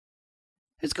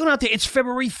It's going out there. It's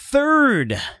February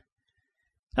 3rd.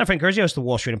 I'm Frank Curzio, host of the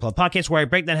Wall Street Unplugged podcast, where I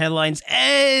break down headlines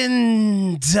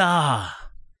and tell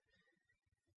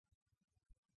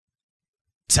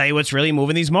you what's really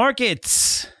moving these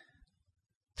markets.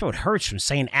 So it hurts from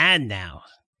saying "and" now.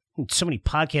 So many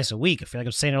podcasts a week. I feel like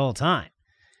I'm saying it all the time.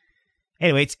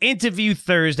 Anyway, it's Interview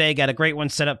Thursday. Got a great one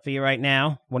set up for you right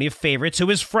now. One of your favorites,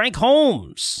 who is Frank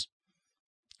Holmes.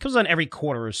 Comes on every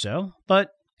quarter or so,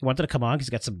 but he wanted to come on because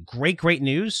he's got some great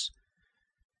news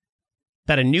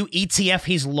about a new ETF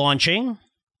he's launching.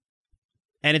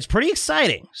 And it's pretty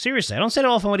exciting. Seriously, I don't say it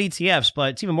often with ETFs,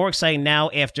 but it's even more exciting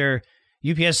now after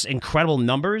UPS incredible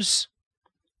numbers.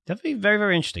 Definitely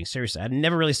very interesting. Seriously, I'd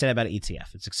never really said that about an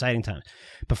ETF. It's exciting times.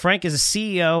 But Frank is the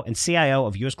CEO and CIO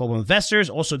of US Global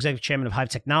Investors, also executive chairman of Hive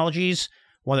Technologies,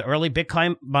 one of the early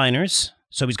Bitcoin miners.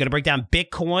 So he's going to break down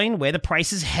Bitcoin, where the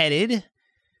price is headed.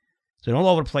 It's been all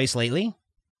over the place lately.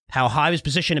 How Hive is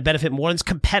positioned to benefit more than its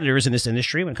competitors in this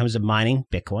industry when it comes to mining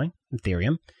Bitcoin,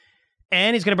 Ethereum.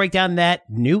 And he's going to break down that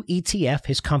new ETF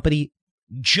his company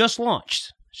just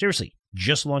launched. Seriously,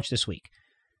 just launched this week.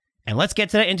 And let's get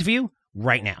to that interview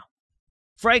right now.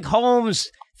 Frank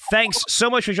Holmes, thanks so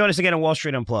much for joining us again on Wall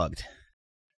Street Unplugged.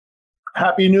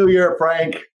 Happy New Year,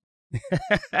 Frank.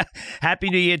 Happy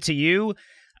New Year to you.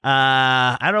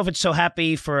 I don't know if it's so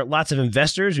happy for lots of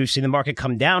investors. We've seen the market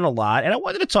come down a lot. And I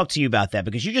wanted to talk to you about that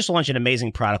because you just launched an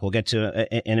amazing product. We'll get to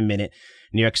in a minute.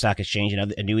 New York Stock Exchange,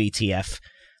 a new ETF,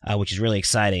 which is really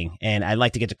exciting. And I'd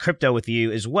like to get to crypto with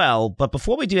you as well. But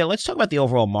before we do that, let's talk about the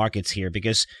overall markets here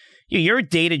because you're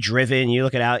data-driven. You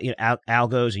look at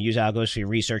algos and use algos for your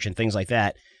research and things like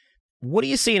that. What are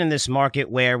you seeing in this market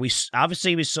where we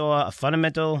saw a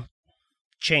fundamental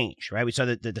change, right? We saw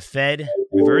that the Fed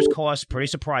reversed costs pretty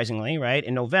surprisingly, right,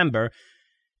 in November.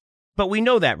 But we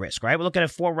know that risk, right? We're looking at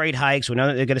 4 rate hikes. We know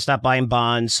that they're going to stop buying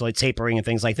bonds, like tapering and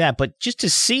things like that. But just to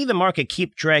see the market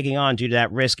keep dragging on due to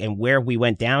that risk and where we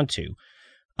went down to,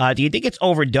 do you think it's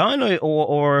overdone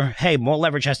or hey, more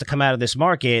leverage has to come out of this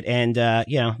market and,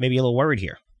 maybe a little worried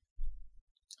here?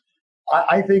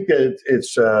 I think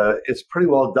it's pretty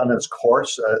well done its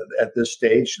course at this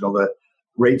stage. The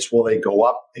rates, will they go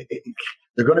up?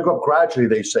 They're going to go up gradually,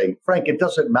 they say. Frank, it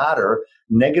doesn't matter.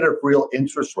 Negative real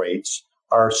interest rates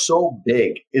are so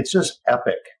big. It's just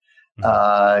epic.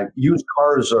 Used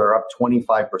cars are up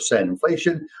 25%.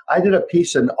 Inflation, I did a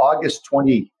piece in August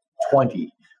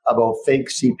 2020 about fake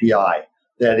CPI,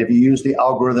 that if you use the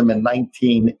algorithm in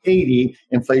 1980,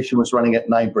 inflation was running at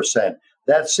 9%.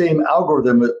 That same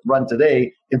algorithm run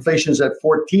today, inflation is at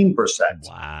 14%.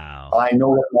 Wow. I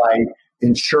know that my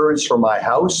insurance for my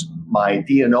house, my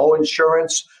D&O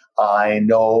insurance, I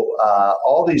know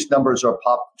all these numbers are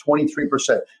popped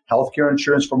 23%. Healthcare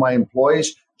insurance for my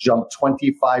employees jumped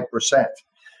 25%.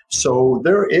 So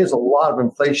there is a lot of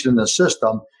inflation in the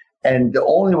system. And the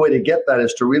only way to get that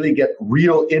is to really get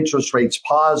real interest rates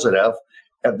positive.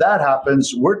 If that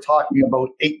happens, we're talking about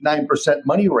 8-9%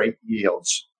 money rate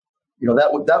yields.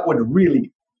 That would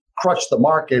really crush the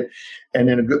market. And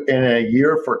in a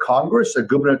year for Congress, a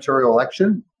gubernatorial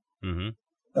election,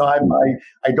 I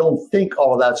don't think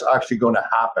all of that's actually going to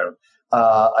happen.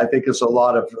 I think it's a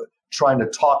lot of trying to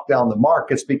talk down the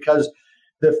markets because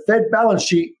the Fed balance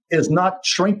sheet is not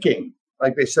shrinking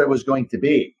like they said it was going to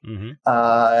be.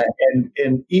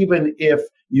 And even if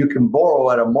you can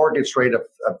borrow at a mortgage rate of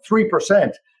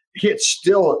 3%, it's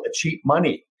still cheap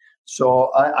money.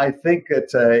 So I think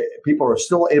that people are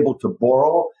still able to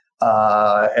borrow.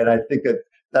 And I think that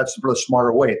that's the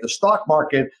smarter way. The stock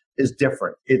market is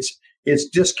different. It's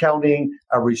discounting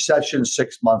a recession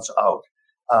 6 months out.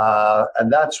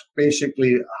 And that's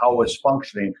basically how it's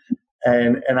functioning.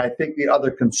 And I think the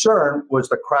other concern was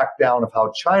the crackdown of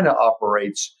how China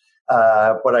operates.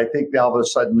 But I think all of a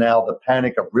sudden now the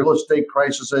panic of real estate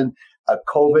crisis and a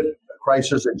COVID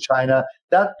crisis in China,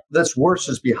 this worse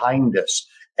is behind us.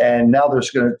 And now they're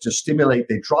going to stimulate.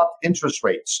 They dropped interest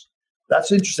rates.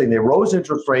 That's interesting. They rose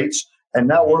interest rates, and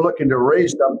now we're looking to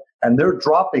raise them, and they're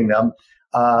dropping them.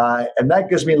 And that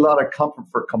gives me a lot of comfort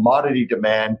for commodity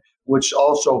demand, which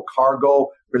also cargo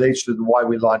relates to why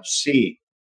we launched C.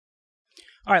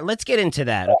 All right, let's get into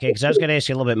that, okay? Because I was going to ask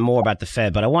you a little bit more about the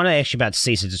Fed, but I want to ask you about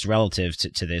C since it's relative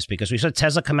to this, because we saw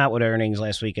Tesla come out with earnings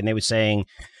last week, and they were saying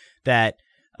that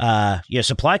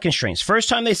supply constraints. First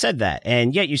time they said that,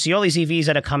 and yet you see all these EVs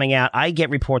that are coming out. I get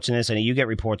reports on this, and you get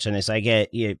reports on this. I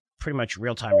get pretty much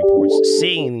real-time reports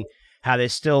seeing how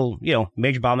there's still,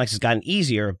 major bottlenecks has gotten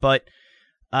easier, but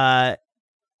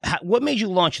what made you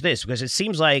launch this? Because it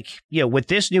seems like, with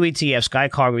this new ETF, Sky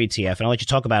Cargo ETF, and I'll let you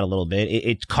talk about it a little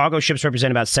bit, cargo ships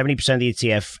represent about 70% of the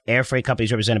ETF. Air freight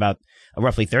companies represent about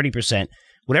roughly 30%.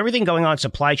 with everything going on,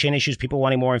 supply chain issues, people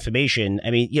wanting more information,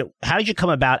 I mean, how did you come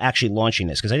about actually launching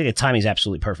this? Because I think the timing is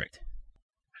absolutely perfect.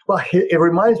 Well, it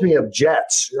reminds me of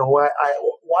Jets. Why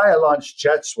I launched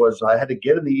Jets was I had to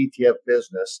get in the ETF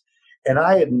business, and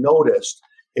I had noticed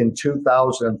in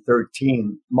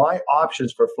 2013 my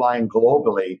options for flying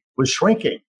globally was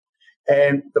shrinking,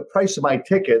 and the price of my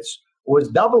tickets was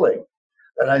doubling.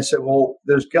 And I said, well,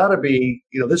 there's got to be,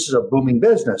 this is a booming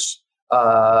business.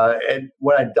 And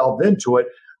when I delved into it,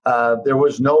 there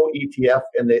was no ETF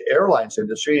in the airlines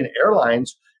industry, and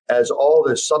airlines, as all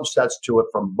the subsets to it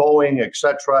from Boeing, et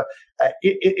cetera,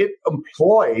 it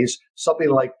employs something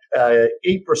like 8%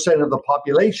 of the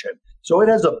population. So it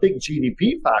has a big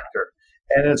GDP factor.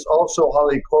 And it's also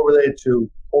highly correlated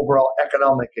to overall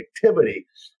economic activity.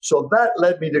 So that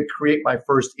led me to create my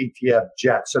first ETF,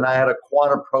 Jets. And I had a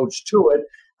quant approach to it.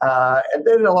 And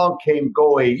then along came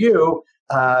GoAU.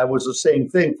 It was the same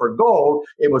thing for gold.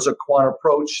 It was a quant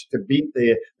approach to beat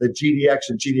the GDX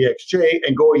and GDXJ,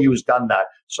 and GoAU has done that.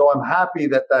 So I'm happy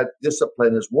that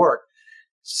discipline has worked.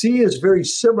 C is very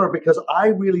similar because I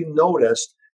really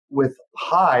noticed with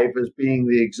Hive as being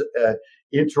the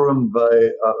interim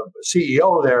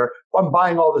CEO there, I'm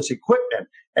buying all this equipment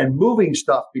and moving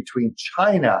stuff between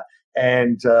China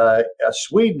and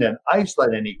Sweden and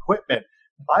Iceland and equipment.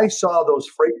 I saw those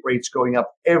freight rates going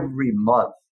up every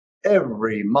month.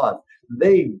 Every month.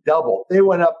 They doubled. They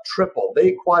went up triple.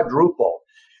 They quadrupled.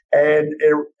 And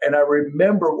I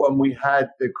remember when we had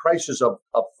the crisis of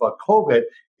COVID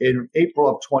in April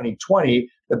of 2020,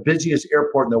 the busiest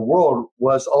airport in the world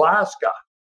was Alaska.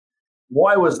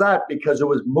 Why was that? Because it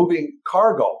was moving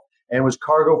cargo, and it was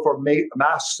cargo for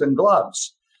masks and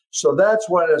gloves. So that's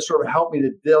what sort of helped me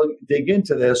to dig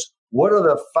into this. What are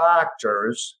the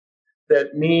factors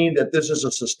that mean that this is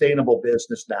a sustainable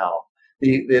business now?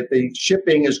 The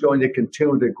shipping is going to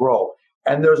continue to grow.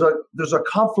 And there's a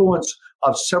confluence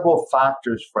of several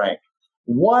factors, Frank.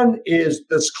 One is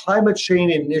this climate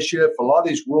change initiative. A lot of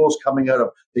these rules coming out of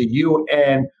the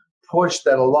UN push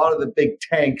that a lot of the big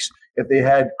tanks, if they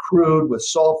had crude with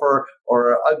sulfur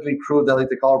or ugly crude, they like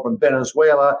to call it, from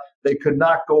Venezuela, they could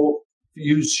not go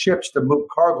use ships to move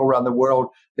cargo around the world.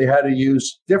 They had to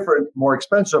use different, more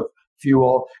expensive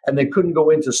fuel, and they couldn't go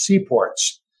into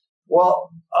seaports.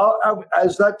 Well,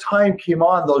 as that time came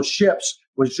on, those ships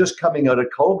was just coming out of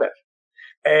COVID,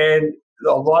 and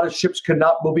a lot of ships could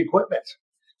not move equipment.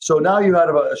 So now you had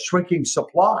a shrinking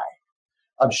supply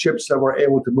of ships that were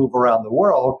able to move around the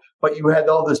world, but you had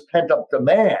all this pent-up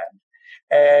demand.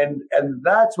 And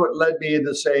that's what led me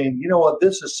into saying, you know what,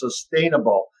 this is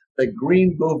sustainable. The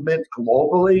green movement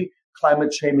globally,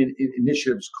 climate change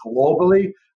initiatives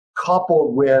globally,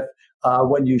 coupled with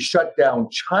when you shut down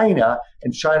China,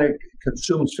 and China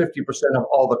consumes 50% of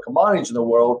all the commodities in the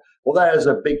world, well, that has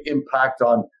a big impact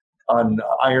on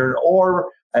iron ore.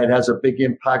 It has a big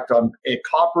impact on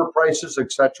copper prices,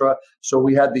 etc. So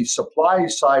we had the supply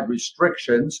side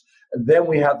restrictions, and then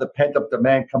we have the pent-up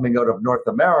demand coming out of North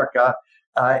America.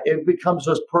 It becomes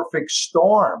this perfect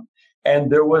storm,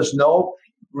 and there was no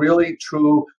really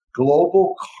true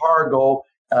global cargo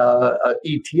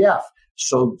ETF.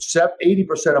 So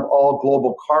 80% of all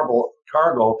global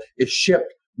cargo is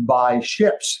shipped by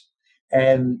ships,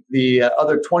 and the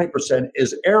other 20%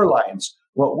 is airlines.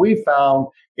 What we found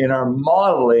in our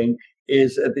modeling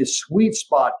is at the sweet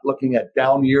spot, looking at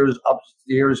down years, up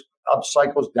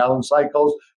cycles, down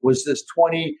cycles, was this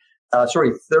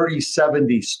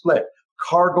 30-70 split.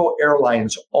 Cargo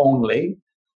airlines only.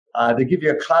 To give you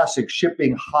a classic,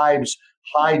 shipping Hive's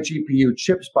high GPU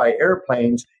chips by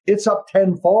airplanes, it's up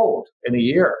tenfold in a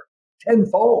year.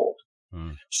 Tenfold.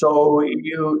 So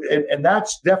and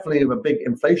that's definitely a big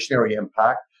inflationary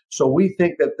impact. So we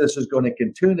think that this is going to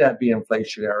continue to be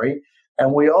inflationary.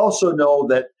 And we also know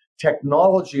that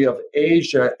technology of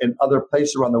Asia and other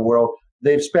places around the world,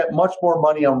 they've spent much more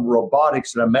money on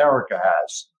robotics than America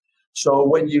has. So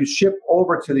when you ship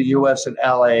over to the US and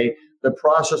LA, the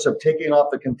process of taking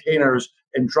off the containers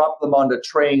and drop them onto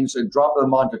trains and drop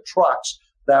them onto trucks,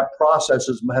 that process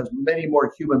has many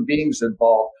more human beings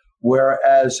involved.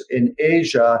 Whereas in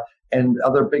Asia and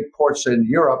other big ports in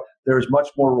Europe, there's much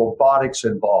more robotics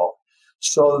involved.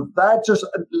 So that just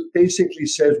basically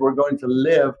says we're going to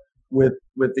live with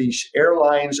these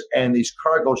airlines and these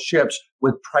cargo ships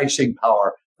with pricing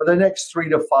power for the next 3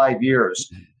 to 5 years.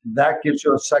 That gives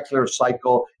you a secular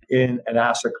cycle in an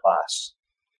asset class.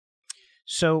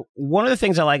 So one of the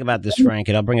things I like about this, Frank,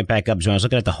 and I'll bring it back up, when I was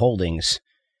looking at the holdings,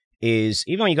 is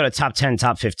even when you go to top 10,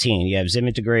 top 15, you have Zim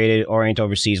Integrated, Orient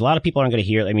Overseas. A lot of people aren't going to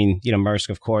hear, Maersk,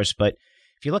 of course, but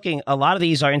if you're looking, a lot of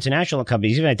these are international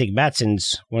companies. Even I think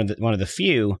Matson's one of the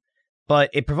few, but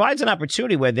it provides an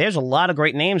opportunity where there's a lot of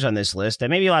great names on this list that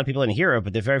maybe a lot of people didn't hear of,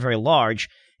 but they're very, very large.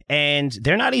 And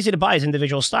they're not easy to buy as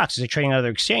individual stocks as they're trading on other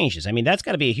exchanges. I mean, that's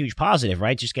got to be a huge positive,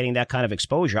 right? Just getting that kind of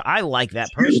exposure. I like that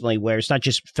personally, where it's not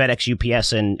just FedEx,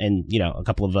 UPS, and a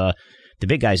couple of the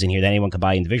big guys in here that anyone can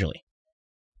buy individually.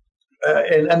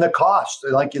 And the cost,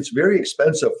 like it's very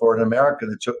expensive for an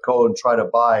American to go and try to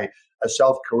buy a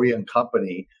South Korean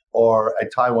company or a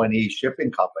Taiwanese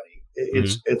shipping company.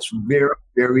 It's very,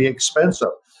 very expensive.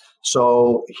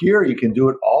 So here you can do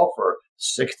it all for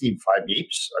 65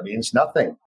 beeps. I mean, it's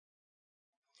nothing.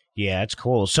 Yeah, it's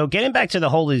cool. So getting back to the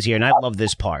holdings here, and I love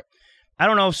this part. I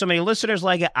don't know if so many listeners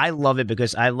like it. I love it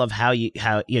because I love how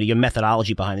your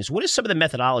methodology behind this. What is some of the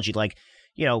methodology like,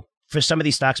 for some of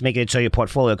these stocks making it to your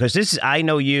portfolio? Because I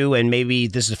know you, and maybe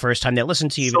this is the first time they listen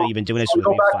to you, even though you've been doing this for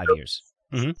maybe 5 years.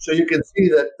 Mm-hmm. So you can see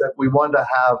that we wanted to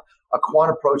have a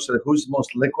quant approach to who's the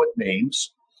most liquid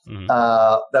names. Mm-hmm.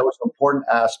 That was an important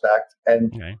aspect.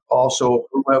 And also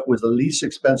who was the least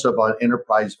expensive on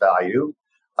enterprise value.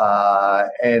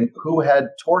 And who had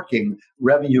torquing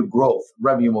revenue growth,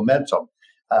 revenue momentum.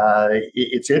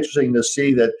 It's interesting to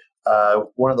see that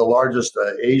one of the largest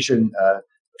Asian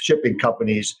shipping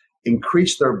companies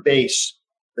increased their base.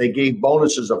 They gave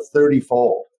bonuses of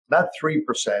 30-fold, not 3%,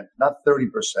 not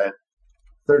 30%,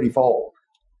 30-fold.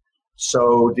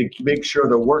 So to make sure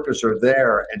the workers are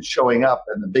there and showing up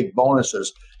and the big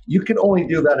bonuses, you can only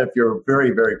do that if you're very,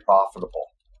 very profitable.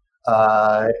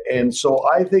 And so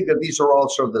I think that these are all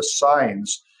sort of the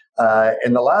signs.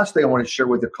 And the last thing I want to share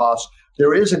with the costs,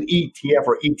 there is an ETF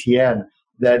or ETN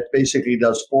that basically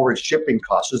does forward shipping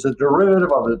costs. It's a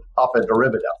derivative of a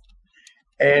derivative.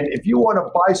 And if you want to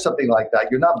buy something like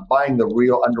that, you're not buying the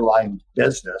real underlying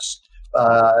business.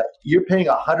 You're paying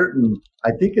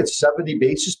 70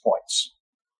 basis points.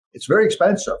 It's very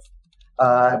expensive,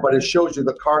 but it shows you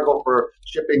the cargo for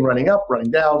shipping running up,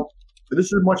 running down. But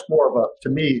this is much more of to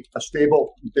me, a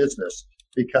stable business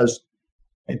because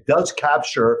it does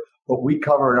capture what we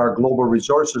cover in our global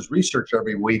resources research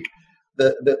every week,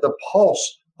 the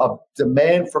pulse of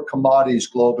demand for commodities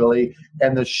globally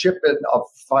and the shipment of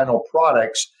final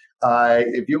products.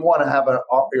 If you want to have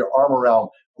your arm around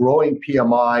growing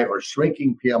PMI or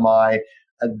shrinking PMI,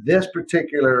 this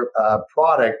particular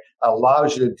product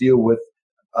allows you to deal with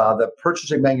the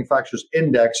Purchasing Manufacturers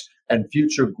Index and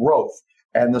future growth.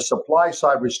 And the supply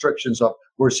side restrictions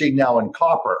we're seeing now in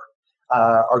copper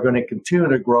are going to continue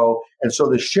to grow. And so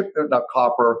the shipment of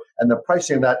copper and the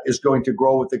pricing of that is going to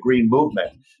grow with the green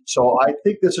movement. So I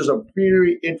think this is a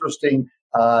very interesting,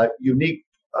 unique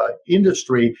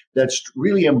industry that's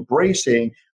really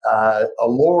embracing a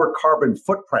lower carbon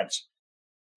footprint.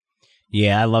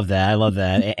 Yeah, I love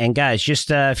that. And guys,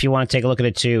 just if you want to take a look at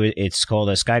it too, it's called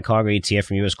a Sky Cargo ETF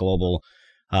from US Global.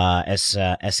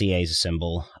 SEA is a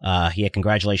symbol.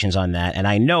 Congratulations on that. And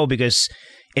I know because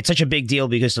it's such a big deal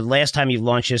because the last time you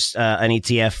launched this, an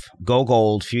ETF, Go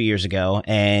Gold, a few years ago,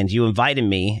 and you invited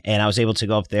me, and I was able to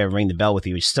go up there and ring the bell with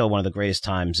you. It's still one of the greatest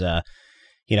times,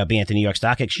 being at the New York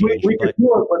Stock Exchange. We could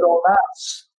do it with no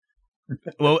masks.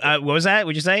 Well, what was that?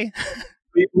 What'd you say?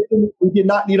 We did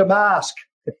not need a mask.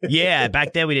 Yeah,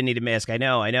 back then we didn't need a mask. I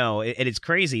know. And it's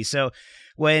crazy. So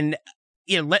when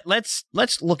let's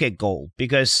look at gold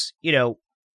because, I'm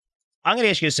going to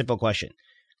ask you a simple question.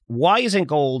 Why isn't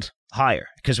gold higher?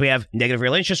 Because we have negative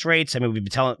real interest rates. I mean, we've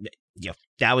been telling,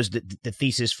 that was the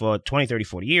thesis for 20, 30,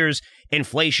 40 years.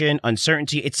 Inflation,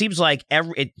 uncertainty. It seems like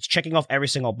it's checking off every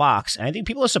single box. And I think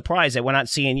people are surprised that we're not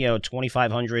seeing,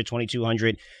 2,500,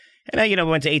 2,200. And we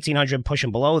went to 1,800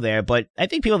 pushing below there. But I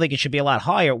think people think it should be a lot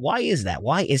higher. Why is that?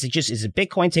 Why is it is it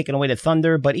Bitcoin taking away the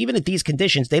thunder? But even at these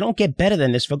conditions, they don't get better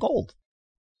than this for gold.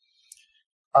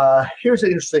 Here's an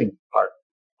interesting part.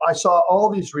 I saw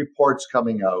all these reports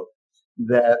coming out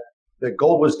that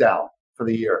gold was down for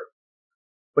the year.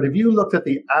 But if you looked at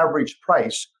the average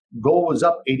price, gold was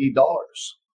up $80.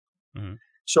 Mm-hmm.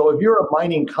 So if you're a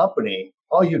mining company,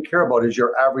 all you care about is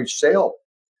your average sale,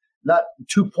 not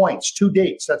 2 points, 2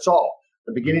 dates. That's all.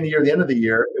 The beginning of the year, the end of the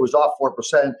year, it was off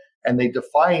 4%. And they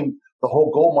defined the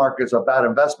whole gold market as a bad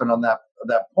investment on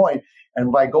that point. And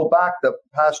if I go back the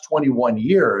past 21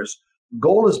 years,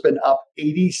 gold has been up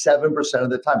 87% of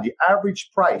the time. The average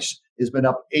price has been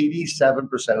up 87%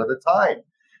 of the time.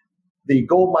 The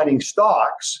gold mining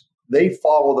stocks, they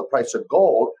follow the price of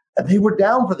gold, and they were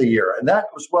down for the year. And that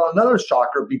was, another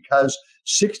shocker because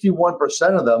 61%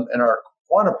 of them in our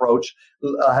quant approach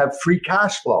have free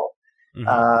cash flow.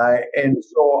 Mm-hmm. And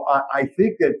so I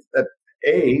think that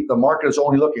the market is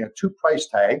only looking at 2 price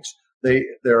tags. They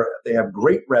have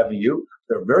great revenue.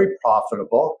 They're very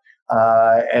profitable.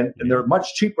 And they're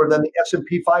much cheaper than the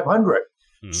S&P 500.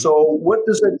 So what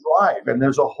does it drive? And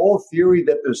there's a whole theory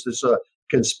that there's this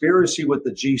conspiracy with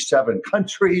the G7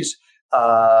 countries.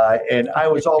 And I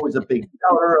was always a big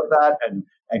doubter of that,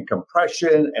 and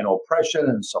compression and oppression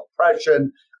and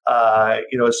suppression.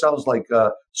 It sounds like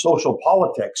social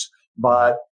politics,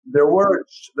 but there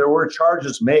were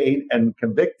charges made and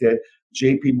convicted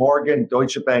J.P. Morgan,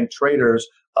 Deutsche Bank traders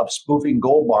of spoofing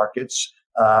gold markets,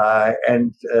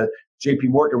 and J.P.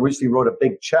 Morgan recently wrote a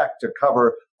big check to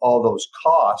cover all those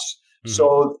costs.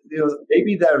 So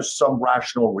maybe there's some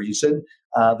rational reason.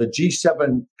 The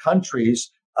G7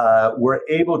 countries were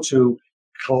able to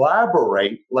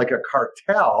collaborate like a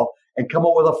cartel and come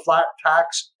up with a flat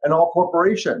tax on all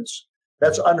corporations.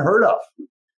 That's unheard of.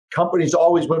 Companies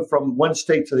always went from one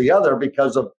state to the other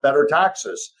because of better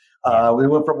taxes. We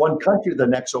went from one country to the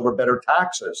next over better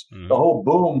taxes. The whole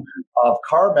boom of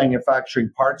car manufacturing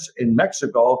parts in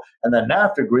Mexico and the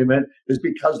NAFTA agreement is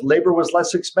because labor was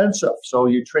less expensive. So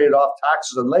you traded off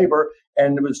taxes and labor,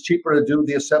 and it was cheaper to do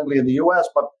the assembly in the U.S.,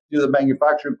 but do the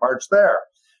manufacturing parts there.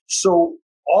 So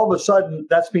all of a sudden,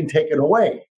 that's been taken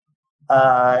away.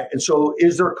 And so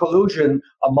is there collusion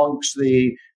amongst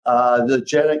the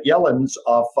Janet Yellens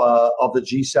of the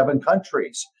G7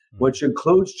 countries, which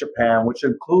includes Japan, which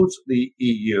includes the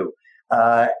EU?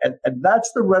 And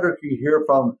that's the rhetoric you hear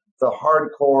from the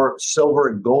hardcore silver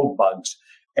and gold bugs.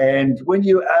 And when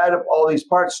you add up all these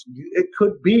parts, it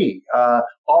could be.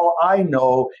 All I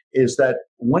know is that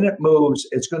when it moves,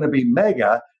 it's going to be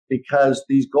mega, because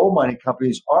these gold mining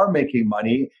companies are making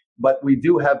money, but we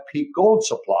do have peak gold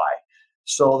supply.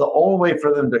 So the only way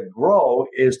for them to grow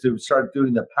is to start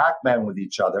doing the Pac-Man with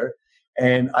each other.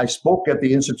 And I spoke at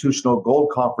the Institutional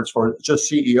Gold Conference for just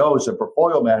CEOs and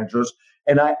portfolio managers,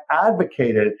 and I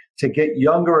advocated to get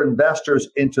younger investors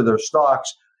into their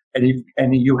stocks. And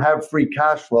you have free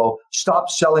cash flow. Stop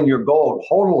selling your gold.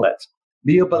 Hodl it.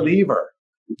 Be a believer.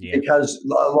 Yeah. Because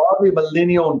a lot of the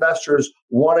millennial investors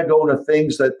want to go into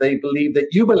things that they believe that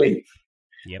you believe.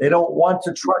 Yep. They don't want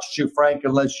to trust you, Frank,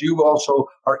 unless you also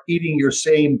are eating your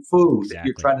same food that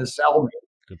you're trying to sell me.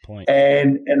 Good point.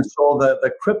 And so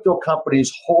the crypto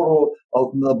companies hodl,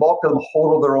 the bulk of them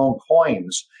hodl their own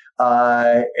coins.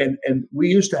 And we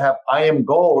used to have I Am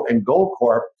Gold and Gold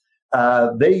Corp.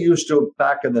 They used to,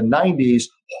 back in the 90s,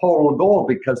 hodl gold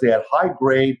because they had high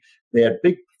grade, they had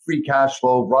big free cash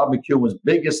flow. Rob McEwen was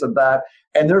biggest of that,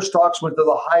 and their stocks went to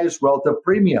the highest relative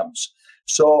premiums.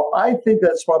 So I think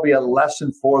that's probably a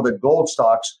lesson for the gold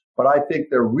stocks, but I think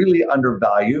they're really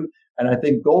undervalued. And I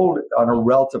think gold on a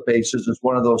relative basis is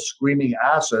one of those screaming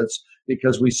assets,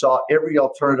 because we saw every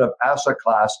alternative asset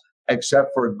class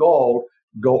except for gold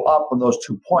go up on those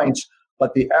 2 points,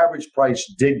 but the average price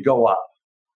did go up.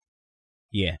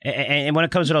 Yeah. And when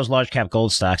it comes to those large cap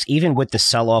gold stocks, even with the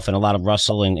sell-off and a lot of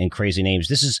Russell and crazy names,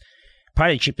 this is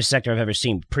probably the cheapest sector I've ever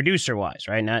seen, producer-wise,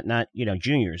 right? Not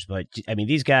juniors, but I mean,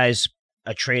 these guys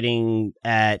are trading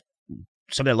at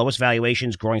some of their lowest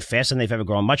valuations, growing faster than they've ever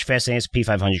grown, much faster than S&P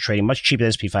 500, trading much cheaper than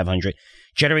S&P 500,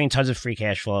 generating tons of free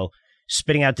cash flow,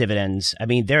 spitting out dividends. I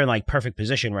mean, they're in like perfect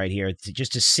position right here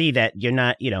just to see that you're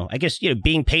not, I guess,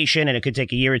 being patient, and it could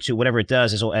take a year or two, whatever it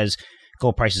does, as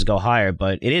gold prices go higher.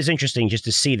 But it is interesting just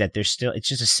to see that there's still, it's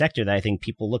just a sector that I think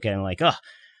people look at and like, oh,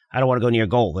 I don't want to go near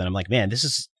gold. And I'm like, man, this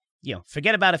is,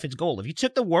 forget about if it's gold. If you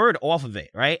took the word off of it,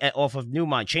 right, off of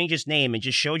Newmont, changed its name and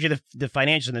just showed you the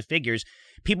financials and the figures,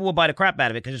 people will buy the crap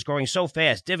out of it because it's growing so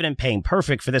fast, dividend paying,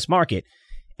 perfect for this market.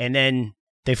 And then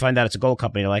they find out it's a gold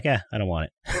company. They're like, I don't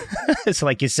want it. So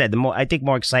like you said, I think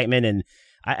more excitement, and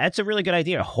that's a really good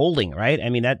idea. Holding, right? I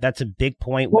mean, that's a big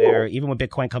point where even when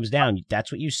Bitcoin comes down,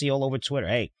 that's what you see all over Twitter.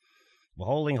 Hey, we're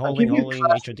holding,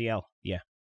 HODL. Yeah.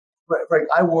 Frank,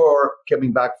 I wore,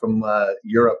 coming back from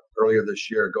Europe earlier this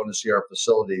year, going to see our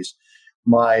facilities,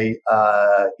 my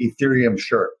Ethereum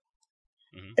shirt.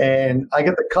 Mm-hmm. And I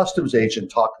get the customs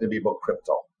agent talking to me about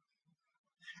crypto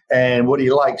and what he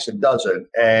likes and doesn't.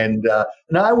 And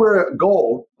I wear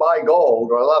gold, buy gold,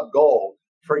 or I love gold.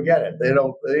 Forget it.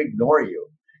 They ignore you,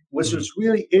 which is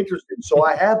really interesting. So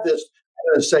I have this,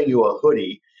 I'm going to send you a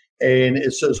hoodie, and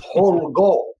it says HODL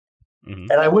Gold. Mm-hmm.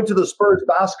 And I went to the Spurs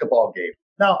basketball game.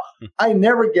 Now, I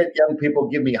never get young people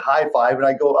give me a high five, and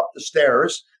I go up the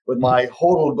stairs with my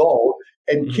HODL Gold,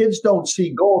 and kids don't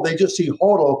see gold. They just see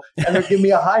HODL, and they give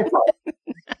me a high five.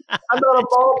 I'm not a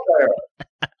ball player.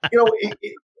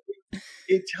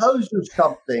 It tells you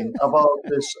something about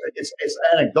this. It's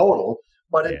anecdotal,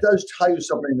 but it does tell you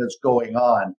something that's going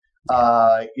on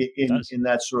in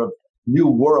that sort of new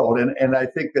world. And I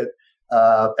think that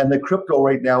and the crypto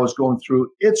right now is going through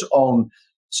its own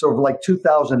sort of like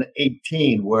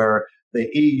 2018, where the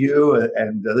EU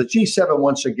and the G7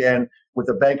 once again with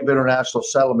the Bank of International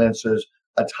Settlements is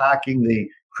attacking the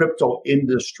crypto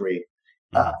industry.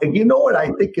 And you know what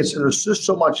I think is there's just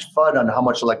so much fun on how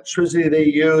much electricity they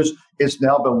use. It's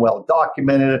now been well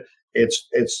documented. It's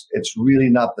really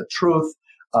not the truth.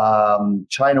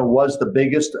 China was the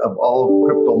biggest of all of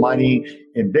crypto mining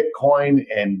in Bitcoin,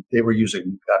 and they were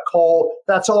using coal.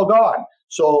 That's all gone.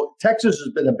 So Texas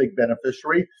has been a big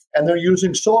beneficiary, and they're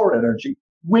using solar energy,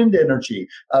 wind energy,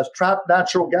 trapped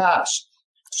natural gas.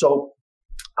 So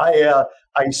I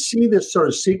see this sort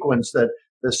of sequence that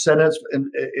the Senate's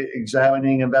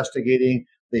examining, investigating,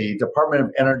 the Department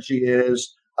of Energy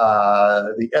is,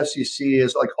 the SEC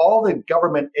is, like all the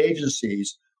government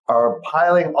agencies are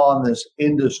piling on this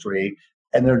industry,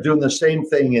 and they're doing the same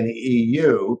thing in the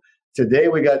EU. Today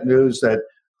we got news that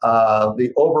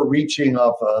the overreaching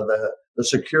of the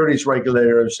securities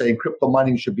regulator is saying crypto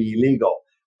mining should be illegal.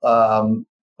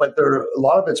 But a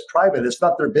lot of it's private. It's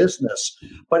not their business.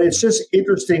 But it's just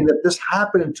interesting that this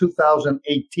happened in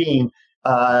 2018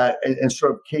 and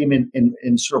sort of came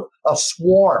in sort of a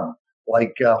swarm,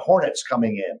 like hornets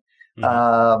coming in.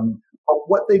 Mm-hmm. But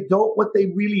what they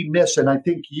really miss, and I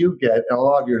think you get, and a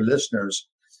lot of your listeners,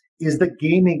 is the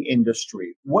gaming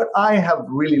industry. What I have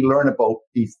really learned about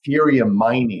Ethereum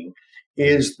mining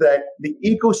is that the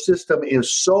ecosystem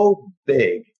is so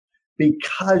big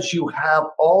because you have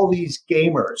all these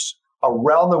gamers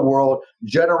around the world,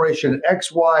 Generation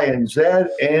X, Y, and Z,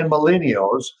 and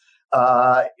millennials.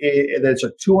 It's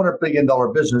a $200 billion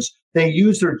business. They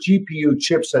use their GPU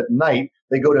chips at night.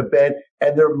 They go to bed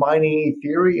and they're mining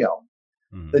Ethereum.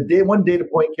 Mm-hmm. One data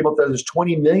point came up that there's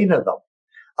 20 million of them.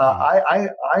 I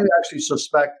actually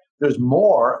suspect there's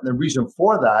more. And the reason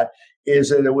for that is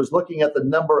that it was looking at the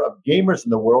number of gamers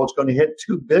in the world. It's going to hit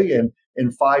 2 billion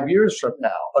in 5 years from now,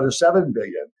 out of 7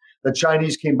 billion. The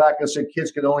Chinese came back and said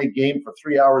kids can only game for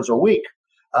 3 hours a week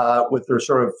with their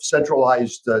sort of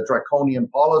centralized draconian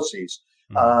policies.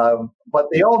 Mm-hmm. But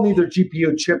they all need their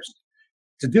GPU chips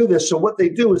to do this. So what they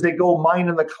do is they go mine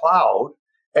in the cloud,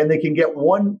 and they can get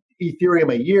one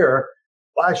Ethereum a year.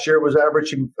 Last year it was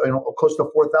averaging close to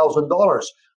 $4,000.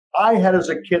 I had as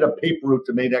a kid a paper route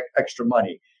to make extra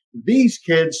money. These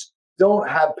kids don't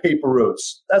have paper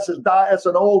routes. That's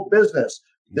an old business.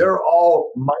 They're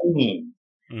all mining.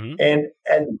 Mm-hmm. And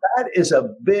that is a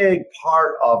big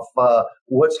part of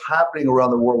what's happening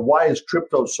around the world. Why is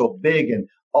crypto so big in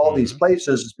all mm-hmm. these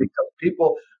places? Is because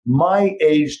people my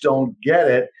age don't get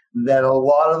it, that a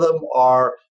lot of them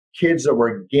are kids that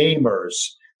were gamers,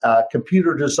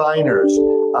 computer designers,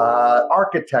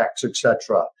 architects,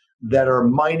 etc., that are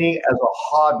mining as a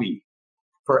hobby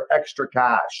for extra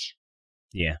cash.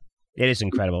 Yeah, it is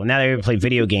incredible. Now they play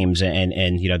video games and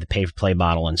the pay-for-play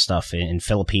model and stuff in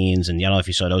Philippines. And I don't know if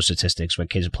you saw those statistics where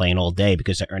kids are playing all day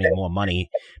because they're earning more money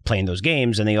playing those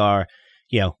games than they are,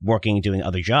 working and doing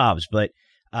other jobs. But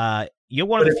you're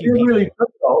one of the few people. Really good,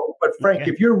 though, but Frank,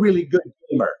 if you're a really good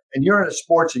gamer and you're in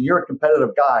sports and you're a competitive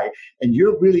guy and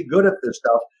you're really good at this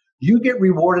stuff, you get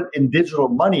rewarded in digital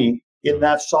money in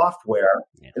that software,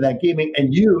 in that gaming,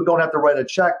 and you don't have to write a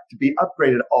check to be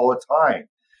upgraded all the time.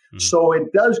 Mm-hmm. So it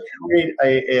does create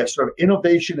a sort of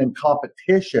innovation and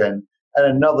competition at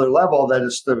another level that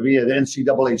is to be an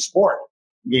NCAA sport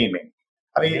gaming.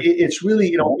 I mean, it's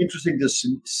really interesting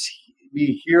to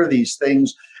hear these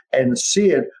things and see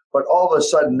it. But all of a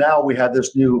sudden now we have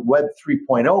this new Web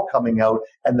 3.0 coming out,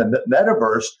 and the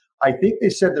metaverse. I think they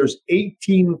said there's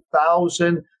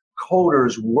 18,000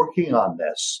 coders working on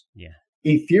this. Yeah.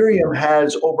 Ethereum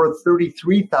has over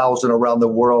 33,000 around the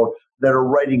world that are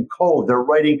writing code. They're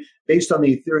writing based on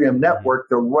the Ethereum network.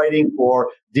 They're writing for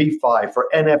DeFi, for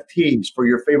NFTs, for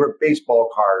your favorite baseball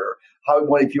card,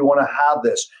 or if you want to have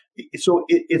this. So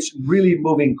it's really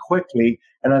moving quickly.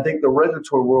 And I think the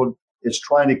regulatory world is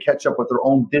trying to catch up with their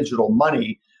own digital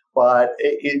money. But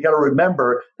you got to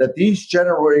remember that these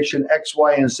generation X,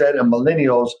 Y, and Z and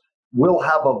millennials will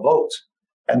have a vote.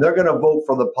 And they're going to vote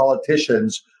for the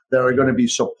politicians that are going to be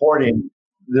supporting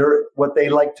what they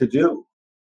like to do.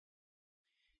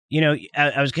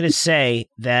 I was going to say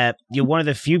that you're one of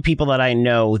the few people that I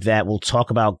know that will talk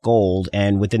about gold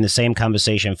and within the same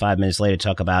conversation 5 minutes later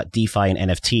talk about DeFi and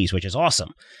NFTs, which is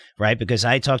awesome, right? Because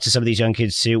I talk to some of these young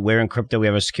kids too. We're in crypto. We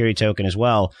have a security token as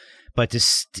well. But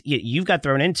you've got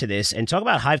thrown into this, and talk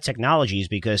about Hive Technologies,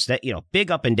 because that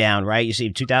big up and down, right? You see,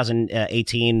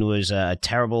 2018 was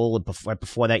terrible. Right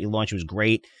before that, your launch was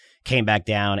great, came back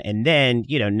down, and then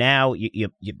now you're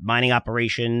mining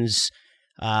operations.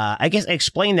 I guess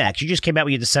explain that, 'cause you just came out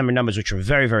with your December numbers, which were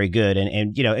very, very good,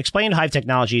 and explain Hive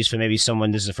Technologies for maybe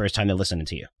someone this is the first time they're listening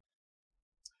to you.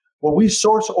 Well, we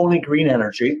source only green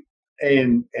energy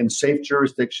in safe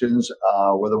jurisdictions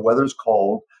where the weather's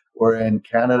cold, We're in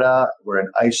Canada, we're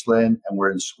in Iceland, and we're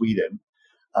in Sweden.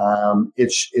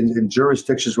 It's in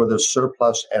jurisdictions where there's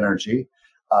surplus energy.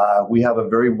 We have a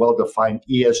very well-defined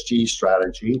ESG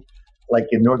strategy, like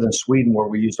in northern Sweden, where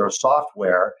we used our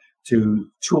software to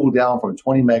tool down from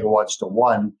 20 megawatts to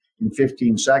 1 in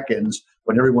 15 seconds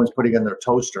when everyone's putting in their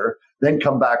toaster, then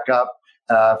come back up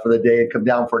for the day and come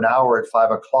down for an hour at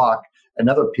 5 o'clock,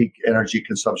 another peak energy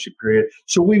consumption period.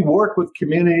 So we work with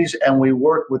communities and we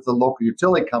work with the local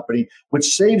utility company, which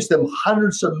saves them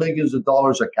hundreds of millions of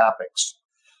dollars of capex.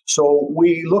 So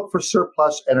we look for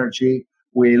surplus energy.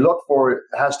 We look for it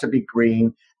has to be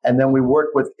green. And then we work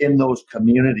within those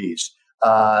communities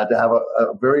to have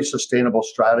a very sustainable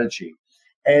strategy.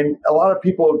 And a lot of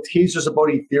people tease us about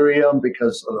Ethereum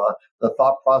because of the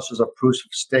thought process of proof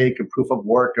of stake and proof of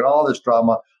work and all this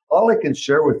drama. All I can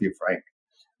share with you, Frank,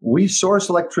 we source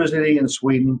electricity in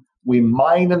Sweden. We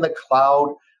mine in the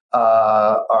cloud.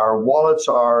 Our wallets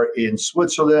are in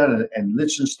Switzerland and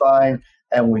Liechtenstein,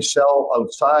 and we sell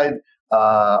outside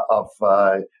of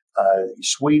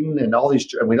Sweden and all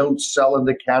these. And we don't sell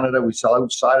into Canada. We sell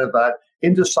outside of that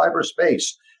into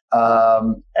cyberspace.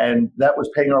 And that was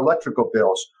paying our electrical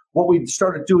bills. What we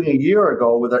started doing a year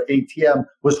ago with our ATM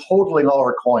was hodling all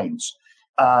our coins.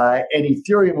 And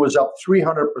Ethereum was up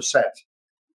 300%.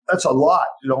 That's a lot,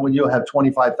 when you have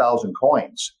 25,000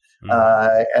 coins.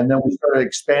 And then we started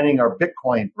expanding our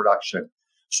Bitcoin production.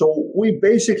 So we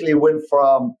basically went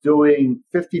from doing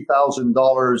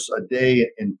 $50,000 a day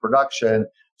in production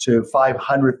to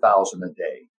 $500,000 a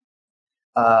day.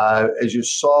 As you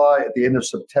saw at the end of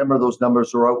September, those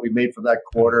numbers are out. We made for that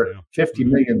quarter $50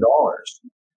 million.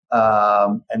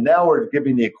 And now we're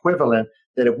giving the equivalent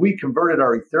that if we converted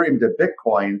our Ethereum to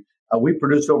Bitcoin, we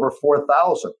produced over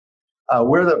 4,000.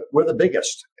 We're the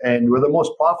biggest and we're the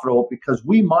most profitable because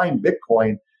we mine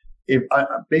Bitcoin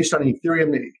based on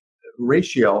Ethereum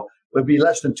ratio would be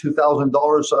less than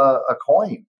 $2,000 a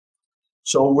coin.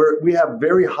 So we have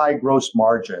very high gross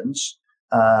margins.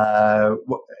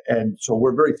 And so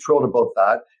we're very thrilled about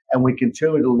that. And we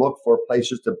continue to look for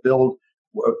places to build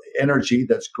energy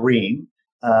that's green.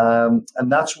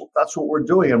 And that's what we're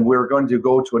doing. And we're going to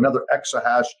go to another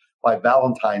exahash by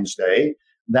Valentine's Day.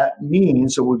 That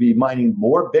means that we'll be mining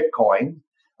more Bitcoin,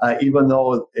 even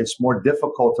though it's more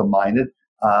difficult to mine it.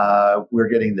 We're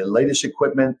getting the latest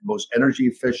equipment, most energy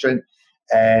efficient,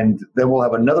 and then we'll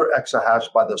have another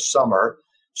exahash by the summer.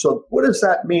 So what does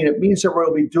that mean? It means that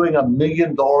we'll be doing $1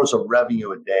 million of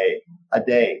revenue a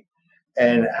day,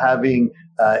 and having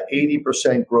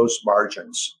 80% gross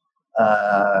margins.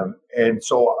 And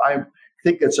so I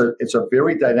think it's a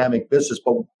very dynamic business.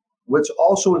 But what's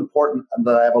also important, and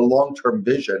that I have a long-term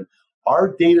vision,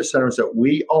 our data centers that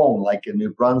we own, like in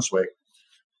New Brunswick,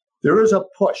 there is a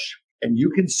push, and you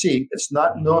can see it's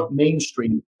not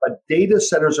mainstream, but data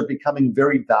centers are becoming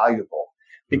very valuable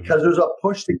because there's a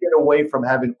push to get away from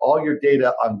having all your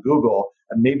data on Google,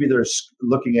 and maybe they're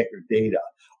looking at your data,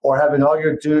 or having all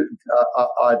your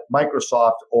on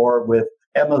Microsoft or with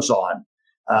Amazon.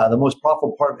 The most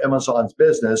profitable part of Amazon's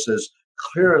business is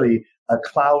clearly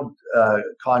cloud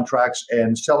contracts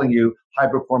and selling you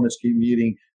high-performance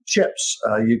computing chips.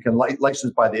 You can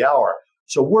license by the hour.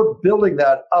 So we're building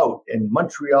that out in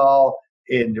Montreal,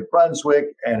 in New Brunswick,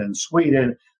 and in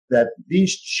Sweden, that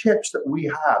these chips that we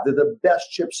have, they're the best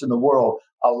chips in the world,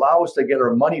 allow us to get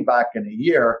our money back in a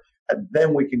year, and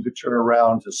then we can turn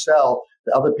around to sell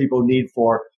that other people need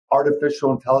for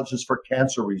artificial intelligence for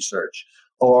cancer research,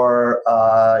 or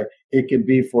it can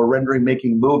be for rendering,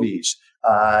 making movies.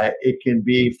 It can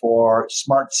be for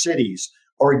smart cities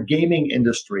or gaming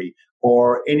industry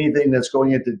or anything that's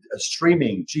going into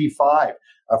streaming, G5,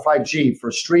 5G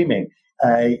for streaming.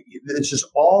 This is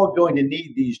all going to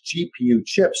need these GPU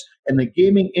chips, and the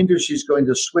gaming industry is going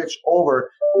to switch over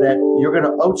that you're going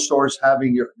to outsource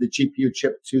having the GPU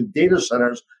chip to data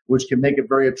centers, which can make it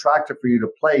very attractive for you to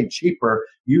play cheaper.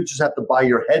 You just have to buy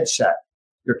your headset,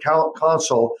 your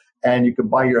console, and you can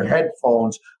buy your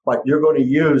headphones, but you're going to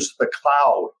use the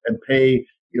cloud and pay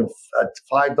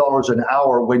 $5 an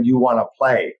hour when you want to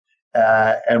play.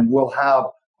 And we'll have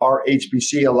our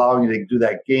HPC allowing you to do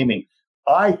that gaming.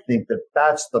 I think that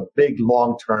that's the big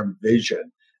long-term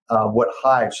vision, what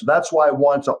Hive. So that's why I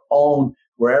want to own,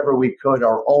 wherever we could,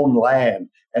 our own land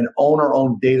and own our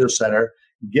own data center,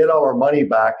 get all our money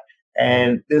back.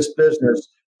 And this business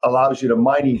allows you to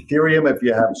mine Ethereum if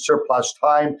you have surplus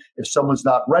time. If someone's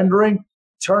not rendering,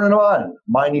 turn it on,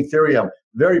 mine Ethereum.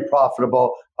 Very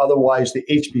profitable. Otherwise, the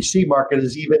HPC market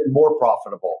is even more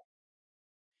profitable.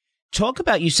 Talk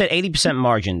about, you said 80%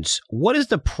 margins. What is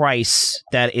the price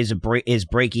that is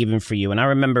break even for you? And I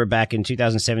remember back in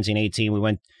 2017, 18, we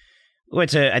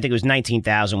went to, I think it was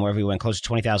 19,000, wherever we went, close to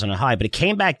 20,000 on a high, but it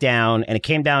came back down, and it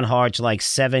came down hard to like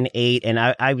 7, 8, and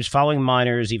I was following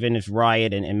miners, even if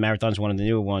Riot and Marathon's one of the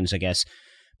newer ones, I guess,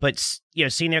 but, you know,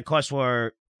 seeing their costs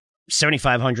were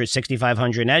 7,500,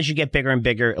 6,500, and as you get bigger and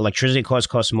bigger, electricity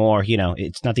costs more, you know,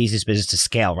 it's not the easiest business to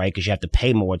scale, right, because you have to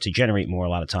pay more to generate more a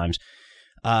lot of times.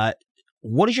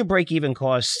 What is your break-even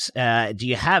cost? Do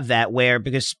you have that where,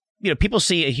 because, you know, people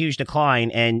see a huge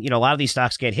decline, and, you know, a lot of these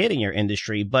stocks get hit in your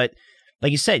industry, but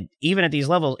like you said, even at these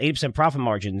levels, 80% profit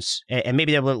margins, and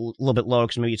maybe they're a little bit lower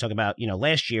because maybe you talk about, you know,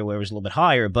 last year where it was a little bit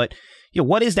higher, but, you know,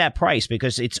 what is that price?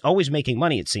 Because it's always making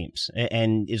money, it seems.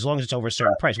 And as long as it's over a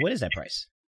certain price, what is that price?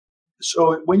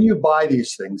 So when you buy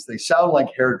these things, they sound like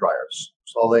hair dryers.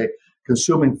 So they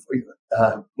consuming,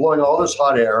 blowing all this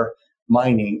hot air,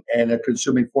 mining, and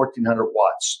consuming 1,400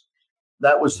 watts.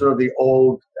 That was sort of the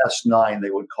old S9,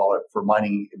 they would call it, for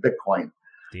mining Bitcoin.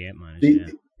 The ant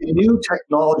miners, the new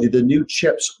technology, the new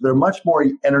chips, they're much more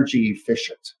energy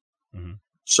efficient. Mm-hmm.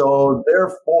 So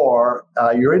therefore,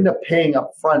 you're into paying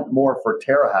up front more for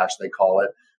terahash, they call it,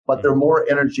 but they're more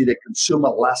energy, they consume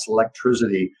less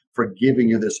electricity for giving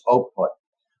you this output.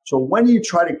 So when you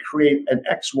try to create an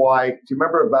XY, do you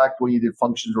remember back when you did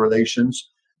functions relations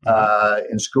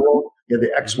in school? You had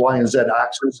the X, Y, and Z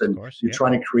axis, and you're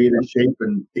trying to create a shape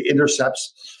and the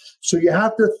intercepts. So you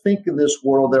have to think in this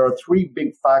world, there are three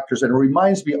big factors. And it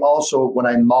reminds me also, when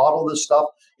I model this stuff,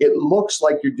 it looks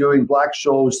like you're doing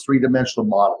Black-Scholes three-dimensional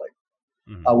modeling.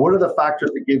 What are the factors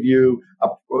that give you,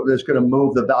 that's going to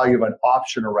move the value of an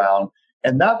option around?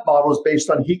 And that model is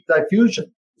based on heat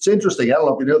diffusion. It's interesting. I don't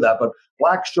know if you know that, but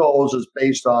Black-Scholes is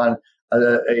based on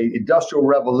a industrial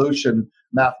revolution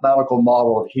mathematical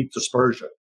model of heat dispersion.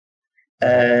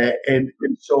 And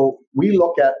so we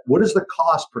look at what is the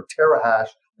cost per terahash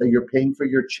that you're paying for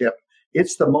your chip.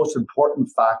 It's the most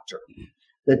important factor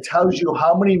that tells you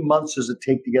how many months does it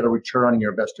take to get a return on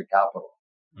your invested capital.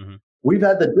 Mm-hmm. We've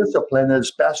had the discipline that it's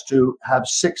best to have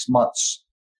 6 months.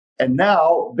 And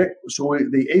now,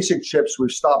 the ASIC chips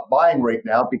we've stopped buying right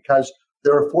now because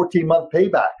they're a 14-month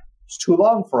payback. It's too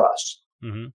long for us.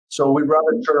 Mm-hmm. So we'd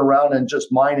rather turn around and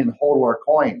just mine and hold our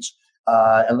coins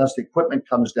unless the equipment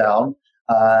comes down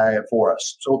for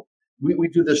us. So we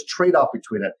do this trade-off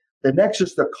between it. The next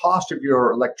is the cost of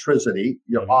your electricity,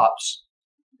 your ops,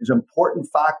 is an important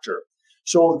factor.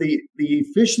 So the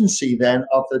efficiency then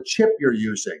of the chip you're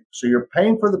using. So you're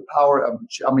paying for the power of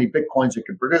how many Bitcoins it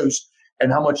can produce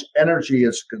and how much energy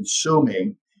it's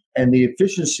consuming and the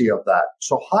efficiency of that.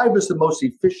 So Hive is the most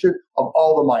efficient of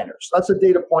all the miners. That's a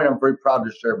data point I'm very proud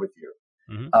to share with you.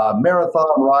 Mm-hmm. Marathon,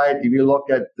 Riot, if you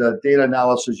look at the data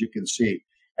analysis, you can see.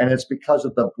 And it's because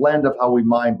of the blend of how we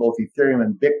mine both Ethereum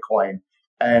and Bitcoin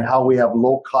and how we have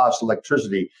low-cost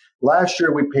electricity. Last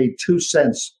year, we paid 2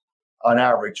 cents on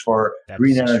average for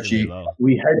green energy.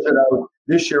 We hedged it out.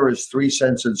 This year is 3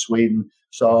 cents in Sweden.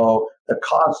 So the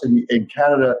costs in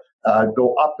Canada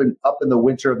go up in the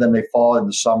winter, then they fall in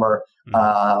the summer.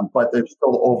 Mm-hmm. But they're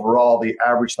still overall, the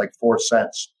average like 4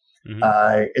 cents.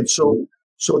 Mm-hmm. And so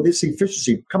this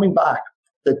efficiency, coming back,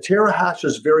 the terahash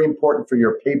is very important for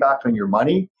your payback on your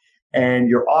money and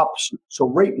your ops. So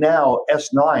right now,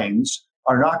 S9s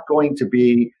are not going to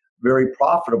be very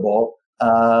profitable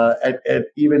at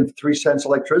even 3 cents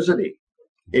electricity.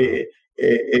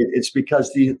 It's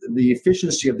because the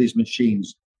efficiency of these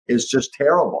machines is just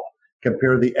terrible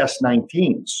compared to the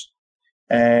S19s.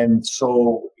 And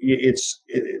so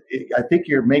I think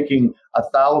you're making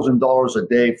 $1,000 a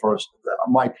day for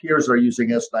my peers that are using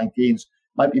S19s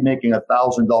might be making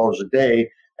 $1,000 a day.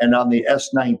 And on the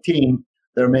S19,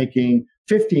 they're making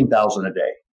 $15,000 a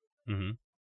day. Mm-hmm.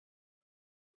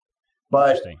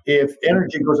 But if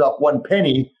energy goes up 1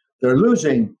 penny, they're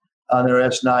losing on their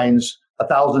S9s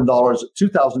 $1,000,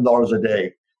 $2,000 a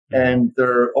day, and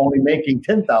they're only making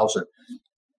 $10,000.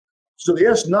 So the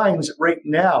S9s right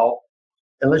now,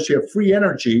 unless you have free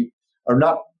energy, are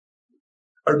not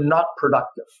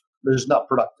productive. They're just not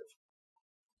productive.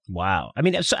 Wow. I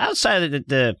mean, so outside of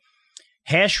the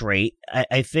hash rate,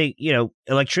 I think, you know,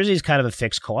 electricity is kind of a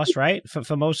fixed cost, right?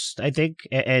 For most, I think.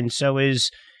 And so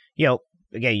is, you know,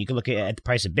 again, you can look at the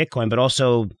price of Bitcoin, but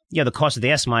also, you know, the cost of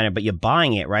the S miner, but you're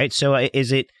buying it, right? So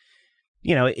is it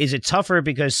tougher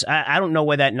because I don't know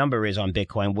where that number is on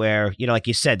Bitcoin where, you know, like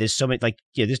you said, there's so many, like,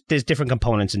 yeah, there's different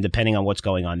components and depending on what's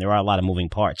going on, there are a lot of moving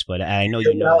parts, but I know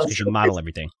you know this because you model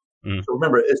everything. Mm-hmm. So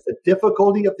remember, it's the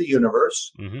difficulty of the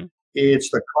universe. Mm-hmm.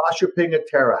 It's the cost you're paying a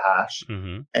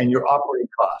terahash and your operating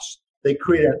costs. They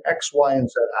create an X, Y, and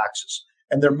Z axis,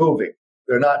 and they're moving.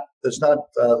 It's not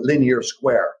linear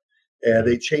square.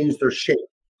 They change their shape,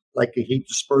 like a heat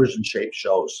dispersion shape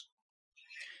shows.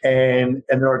 And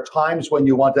there are times when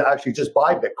you want to actually just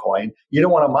buy Bitcoin. You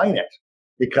don't want to mine it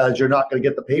because you're not going to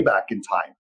get the payback in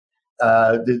time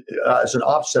as an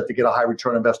offset to get a high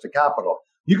return on invested capital.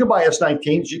 You can buy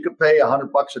S19s. You can pay $100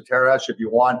 a terahash if you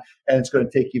want, and it's going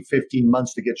to take you 15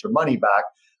 months to get your money back.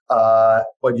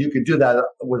 But you could do that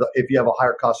if you have a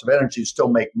higher cost of energy, still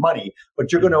make money.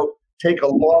 But you're going to take a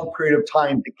long period of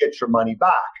time to get your money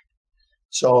back.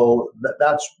 So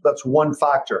that's one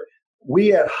factor.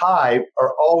 We at Hive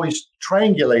are always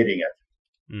triangulating it.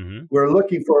 Mm-hmm. We're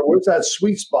looking for where's that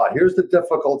sweet spot. Here's the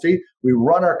difficulty. We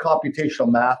run our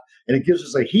computational math, and it gives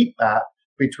us a heat map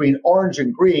between orange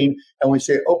and green. And we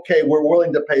say, okay, we're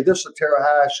willing to pay this a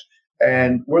terahash,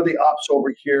 and we're the ops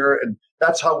over here. And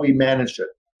that's how we manage it.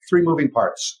 3 moving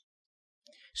parts.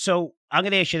 So I'm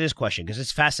going to ask you this question because it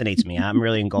fascinates me. I'm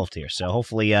really engulfed here. So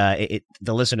hopefully the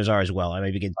listeners are as well. I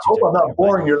may begin. I hope I'm not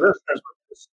boring your listeners with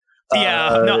this.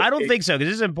 Yeah, no, I don't think so, because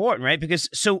this is important, right? Because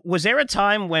so was there a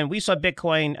time when we saw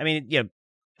Bitcoin? I mean,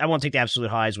 I won't take the absolute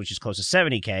highs, which is close to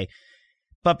 70K,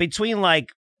 but between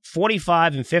like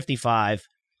 45 and 55,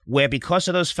 where because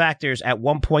of those factors at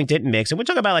one point didn't mix, and we're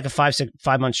talking about like a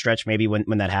 5-month stretch maybe when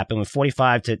that happened, with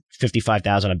 45 to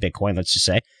 55,000 on Bitcoin, let's just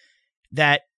say,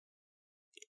 that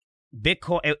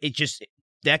Bitcoin,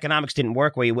 the economics didn't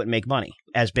work where you wouldn't make money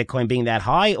as Bitcoin being that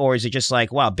high? Or is it just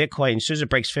like, wow, Bitcoin, as soon as it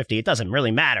breaks 50, it doesn't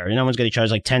really matter. No one's going to charge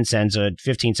like 10 cents or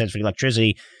 15 cents for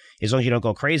electricity as long as you don't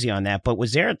go crazy on that. But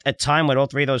was there a time when all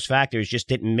three of those factors just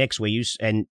didn't mix where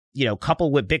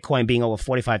coupled with Bitcoin being over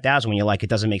 45,000 when you're like, it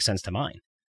doesn't make sense to mine?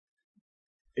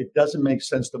 It doesn't make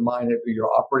sense to mine it for your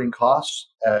operating costs.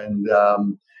 And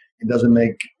it doesn't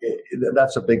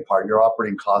that's a big part. Your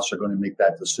operating costs are going to make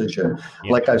that decision.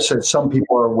 Yeah. Like I said, some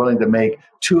people are willing to make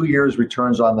 2 years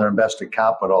returns on their invested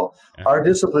capital. Uh-huh. Our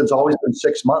discipline's always been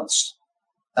 6 months.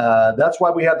 That's why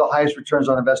we have the highest returns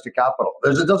on invested capital.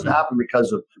 It doesn't happen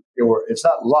because of it's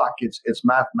not luck. It's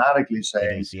mathematically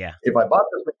saying, if I bought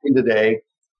this machine today,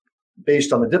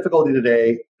 based on the difficulty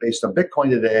today, based on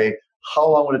Bitcoin today, how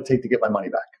long would it take to get my money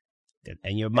back?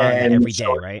 And you're mining every day,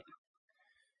 right?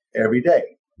 Every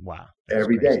day. Wow.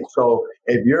 Every day. So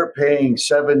if you're paying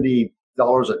 $70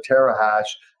 a terahash,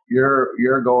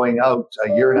 you're going out a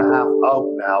year and a half out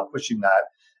now, pushing that.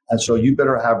 And so you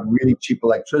better have really cheap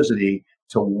electricity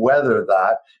to weather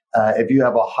that. If you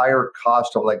have a higher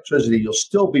cost of electricity,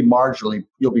 you'll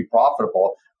be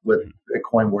profitable with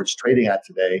Bitcoin where it's trading at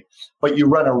today, but you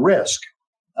run a risk.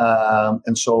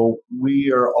 And so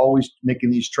we are always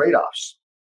making these trade-offs.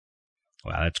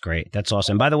 Wow, that's great. That's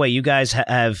awesome. By the way, you guys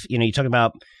have, you talk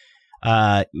about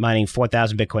mining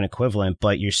 4,000 Bitcoin equivalent,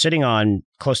 but you're sitting on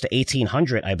close to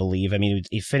 1,800, I believe. I mean,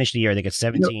 you finished the year, I think it's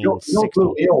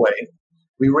 1,760.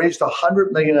 We raised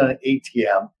 $100 million on an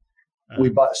ATM.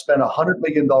 We spent $100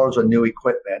 million on new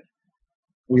equipment.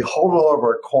 We hold all of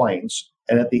our coins.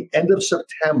 And at the end of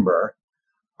September,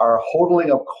 our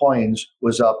hodling of coins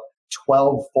was up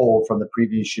 12-fold from the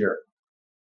previous year.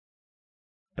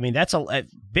 I mean, that's a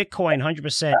Bitcoin, 100%,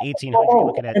 1,800. You're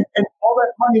looking at and all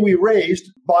that money we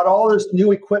raised, bought all this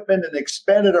new equipment and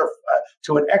expanded our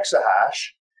to an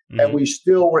exahash, and we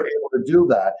still were able to do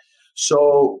that.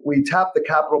 So we tapped the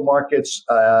capital markets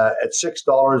at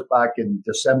 $6 back in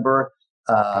December,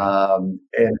 and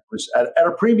it was at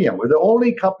a premium. We're the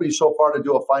only company so far to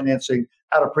do a financing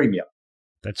at a premium.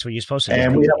 That's what you're supposed to do.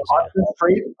 And we have options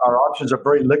trade. Our options are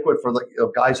very liquid for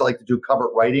guys that like to do covered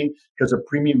writing because the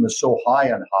premium is so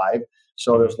high on Hive.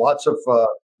 So there's lots of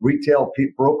retail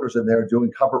brokers in there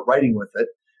doing covered writing with it.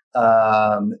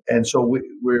 And so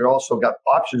we also got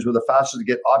options. We're the fastest to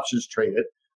get options traded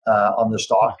on the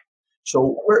stock.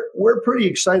 So we're pretty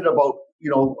excited about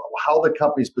how the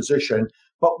company's positioned.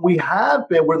 But we're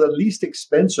the least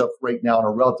expensive right now on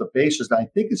a relative basis. And I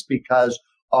think it's because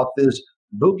of this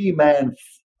boogeyman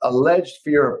alleged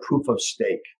fear of proof of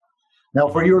stake. Now,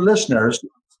 for your listeners,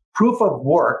 proof of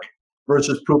work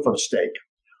versus proof of stake.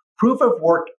 Proof of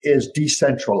work is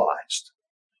decentralized.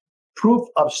 Proof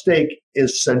of stake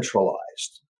is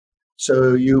centralized.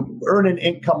 So you earn an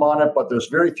income on it, but there's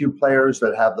very few players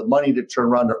that have the money to turn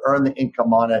around to earn the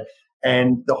income on it.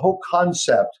 And the whole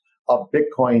concept of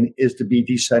Bitcoin is to be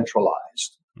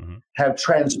decentralized. Have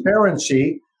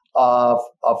transparency of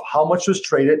how much was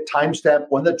traded, timestamp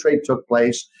when the trade took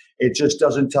place. It just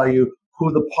doesn't tell you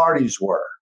who the parties were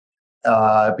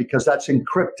because that's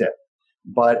encrypted.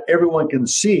 But everyone can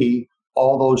see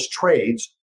all those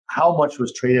trades, how much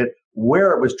was traded,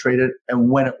 where it was traded, and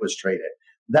when it was traded.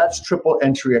 That's triple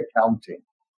entry accounting.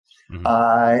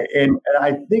 And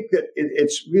I think that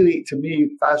it's really, to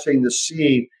me, fascinating to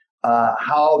see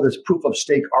how this proof of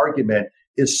stake argument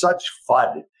is such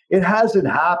FUD. It hasn't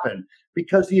happened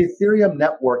because the Ethereum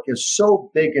network is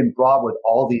so big and broad with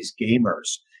all these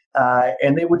gamers,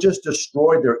 and they would just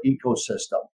destroy their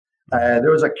ecosystem.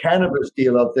 There was a cannabis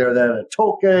deal out there that had a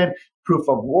token, proof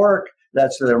of work.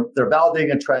 That's they're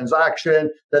validating a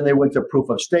transaction. Then they went to proof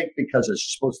of stake because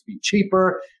it's supposed to be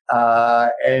cheaper.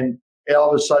 And all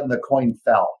of a sudden the coin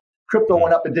fell. Crypto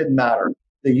went up, it didn't matter.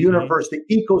 The universe, the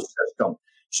ecosystem.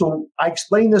 So I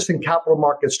explained this in capital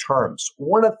markets terms.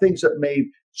 One of the things that made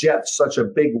Jets such a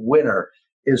big winner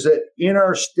is that in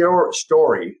our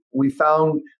story, we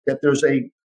found that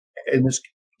in this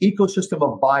ecosystem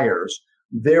of buyers,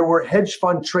 there were hedge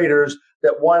fund traders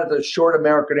that wanted to short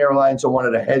American Airlines and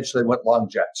wanted to hedge, so they went long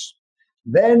Jets.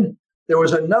 Then there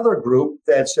was another group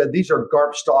that said these are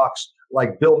GARP stocks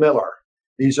like Bill Miller.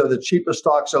 These are the cheapest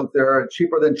stocks out there,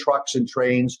 cheaper than trucks and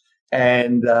trains,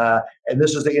 and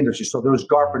this is the industry. So there's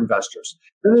GARP investors.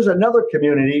 Then there's another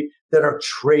community that are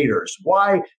traders.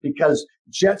 Why? Because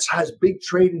Jets has big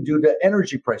trading due to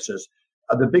energy prices.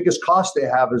 The biggest cost they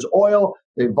have is oil.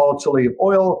 The volatility of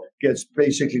oil gets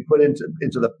basically put into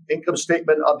the income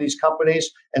statement of these companies.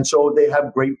 And so they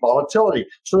have great volatility.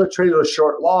 So the traders are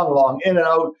short, long, in and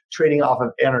out, trading off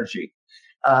of energy.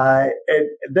 And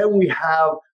then we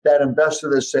have that investor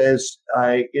that says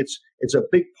it's a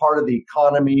big part of the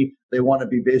economy. They want to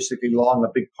be basically long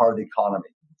a big part of the economy.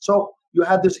 So you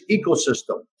have this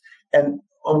ecosystem. And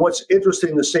what's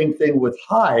interesting, the same thing with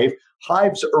Hive.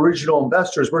 Hive's original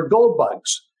investors were gold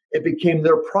bugs. It became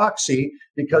their proxy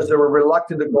because they were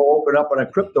reluctant to go open up on a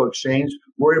crypto exchange,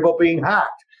 worried about being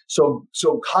hacked. So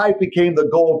Hive became the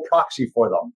gold proxy for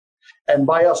them. And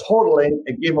by us hodling,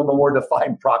 it gave them a more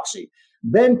defined proxy.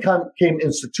 Then came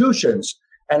institutions,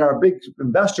 and our big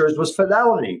investors was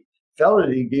Fidelity.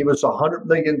 Fidelity gave us $100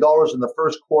 million in the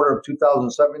first quarter of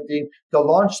 2017 to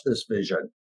launch this vision.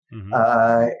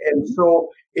 And so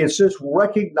it's just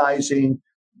recognizing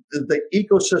the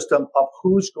ecosystem of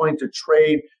who's going to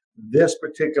trade this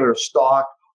particular stock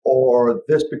or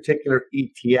this particular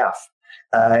ETF.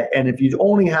 And if you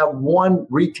only have one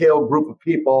retail group of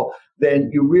people, then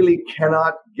you really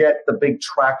cannot get the big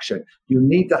traction. You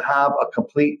need to have a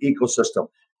complete ecosystem.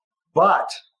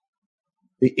 But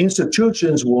the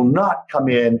institutions will not come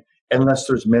in unless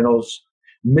there's minnows.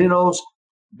 Minnows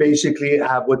basically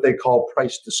have what they call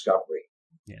price discovery.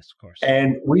 Yes, of course.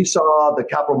 And we saw the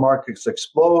capital markets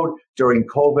explode during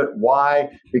COVID. Why?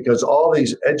 Because all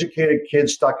these educated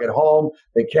kids stuck at home,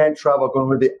 they can't travel,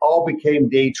 they all became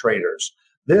day traders.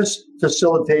 This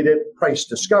facilitated price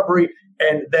discovery,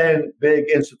 and then big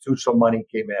institutional money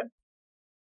came in.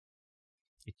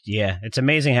 Yeah, it's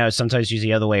amazing how it's sometimes used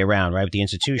the other way around, right? With the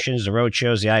institutions, the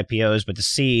roadshows, the IPOs, but to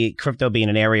see crypto being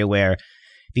an area where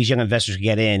these young investors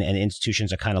get in and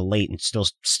institutions are kind of late and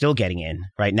still getting in,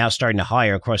 right? Now starting to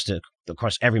hire across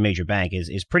every major bank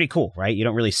is pretty cool, right? You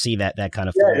don't really see that kind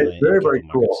of flow. Yeah, it's very, very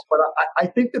cool. But I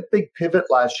think the big pivot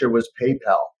last year was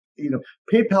PayPal.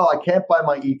 PayPal, I can't buy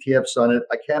my ETFs on it.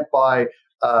 I can't buy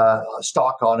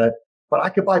stock on it, but I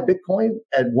could buy Bitcoin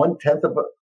at 1/10 of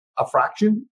a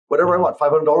fraction, whatever I want,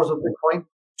 $500 of Bitcoin,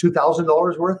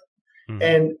 $2,000 worth.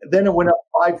 And then it went up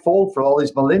fivefold for all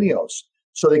these millennials.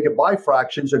 So they could buy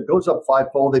fractions. It goes up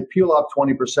fivefold. They peel off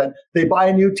 20%. They buy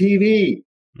a new TV.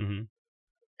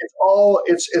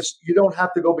 It's you don't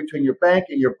have to go between your bank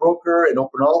and your broker and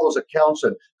open all those accounts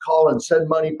and call and send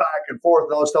money back and forth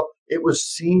and all that stuff. It was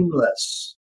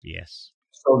seamless. Yes.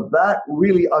 So that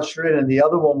really ushered in. And the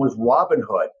other one was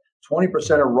Robinhood.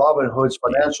 20% of Robinhood's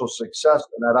financial success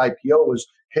in that IPO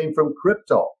came from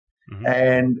crypto.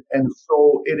 And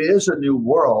so it is a new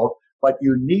world. But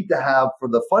you need to have, for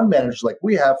the fund managers like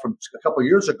we have from a couple of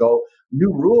years ago,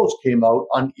 new rules came out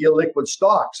on illiquid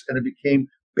stocks, and it became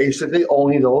basically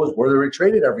only those where they were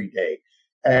traded every day,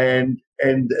 and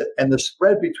the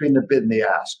spread between the bid and the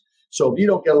ask. So if you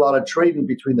don't get a lot of trading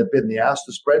between the bid and the ask,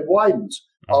 the spread widens.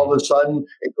 All of a sudden,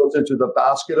 it goes into the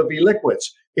basket of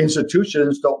illiquids.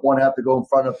 Institutions don't want to have to go in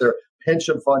front of their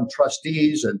pension fund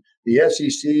trustees and the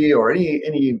SEC or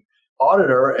any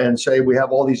auditor and say we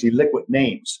have all these illiquid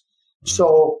names.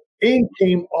 So in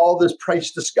came all this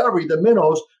price discovery. The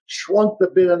minnows shrunk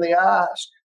the bid and the ask.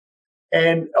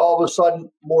 And all of a sudden,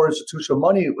 more institutional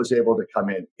money was able to come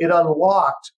in. It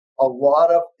unlocked a lot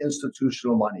of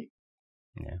institutional money.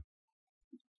 Yeah.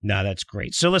 No, that's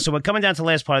great. So listen, we're coming down to the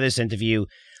last part of this interview.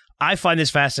 I find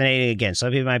this fascinating. Again,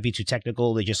 some people might be too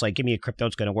technical. They just like, give me a crypto,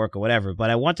 it's going to work or whatever.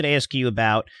 But I wanted to ask you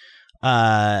about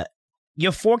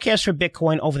your forecast for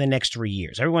Bitcoin over the next 3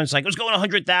 years. Everyone's like, it's going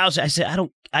 100,000. I said,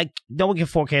 I don't get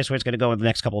forecast where it's going to go in the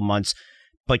next couple of months,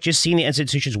 but just seeing the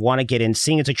institutions want to get in,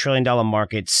 seeing it's $1 trillion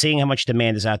market, seeing how much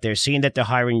demand is out there, seeing that they're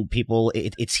hiring people,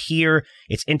 it's here,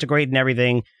 it's integrated and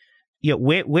everything.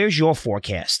 where's your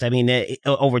forecast? I mean,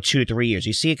 over 2 to 3 years,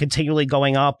 you see it continually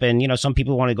going up, and some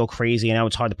people want to go crazy, and now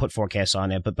it's hard to put forecasts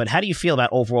on it. But how do you feel about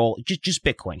overall just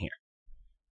Bitcoin here?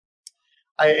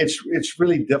 It's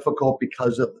really difficult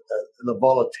because of the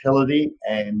volatility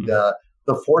and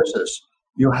the forces.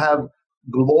 You have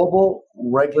global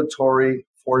regulatory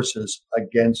forces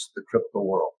against the crypto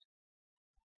world,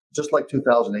 just like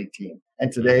 2018.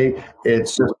 And today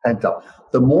it's just pent up.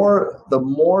 The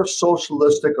more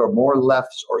socialistic or more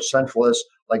lefts or centralists,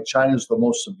 like China is the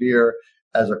most severe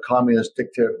as a communist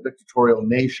dictatorial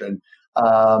nation,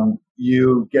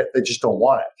 they just don't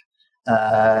want it.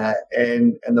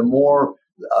 And the more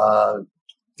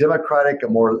democratic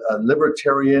and more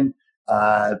libertarian,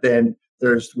 then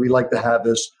we like to have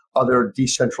this other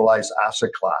decentralized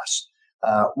asset class.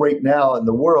 Right now in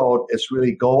the world, it's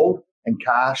really gold and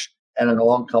cash, and then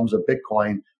along comes a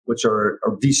Bitcoin, which are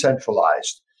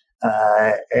decentralized.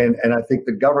 And I think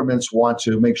the governments want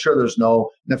to make sure there's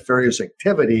no nefarious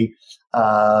activity,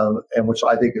 and which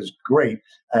I think is great.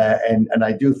 And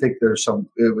I do think there's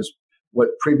it was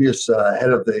what previous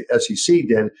head of the SEC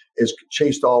did is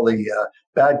chased all the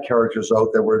bad characters out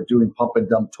that were doing pump and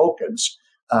dump tokens,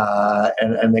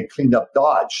 and they cleaned up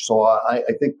Dodge. So I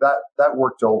think that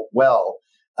worked out well.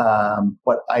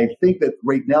 But I think that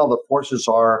right now the forces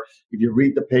are, if you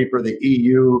read the paper, the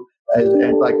EU as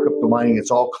anti-crypto mining,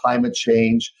 it's all climate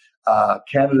change.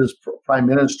 Canada's prime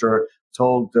minister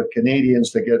told the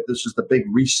Canadians this is the big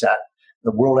reset.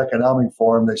 The World Economic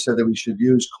Forum, they said that we should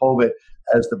use COVID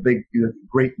as the big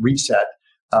great reset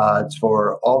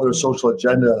for all their social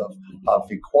agenda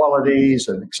of equalities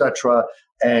and et cetera,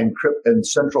 and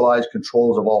centralized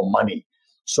controls of all money.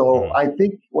 So I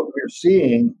think what we're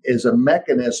seeing is a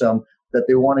mechanism that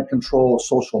they want to control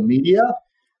social media,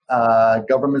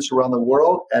 governments around the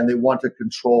world, and they want to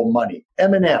control money.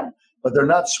 M&M, but they're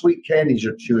not sweet candies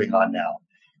you're chewing on now.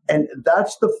 And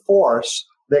that's the force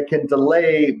that can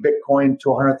delay Bitcoin to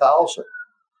 100,000.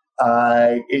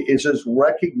 It's just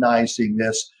recognizing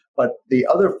this, but the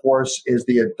other force is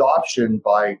the adoption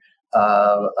by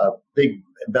big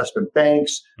investment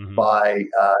banks, by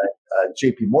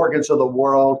JP Morgans of the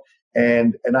world,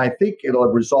 and I think it'll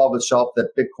resolve itself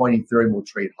that Bitcoin, Ethereum will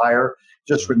trade higher.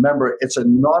 Just remember, it's a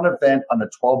non-event on a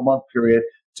 12-month period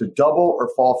to double or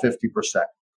fall 50%.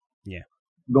 Yeah,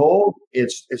 gold,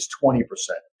 it's 20%.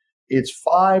 It's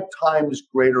 5 times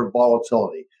greater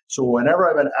volatility. So whenever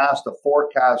I've been asked to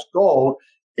forecast gold,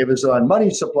 if it's on money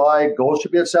supply, gold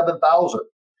should be at 7,000.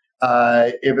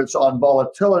 If it's on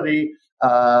volatility,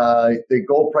 the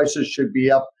gold prices should be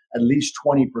up at least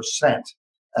 20%.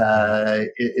 Then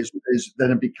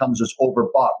it becomes this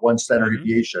overbought 1 standard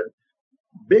deviation.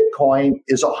 Bitcoin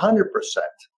is 100%.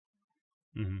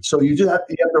 So you have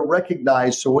to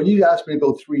recognize. So when you ask me to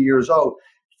go 3 years out,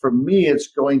 for me, it's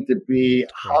going to be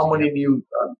how many new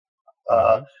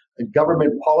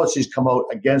government policies come out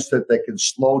against it that can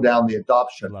slow down the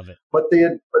adoption. Love it. But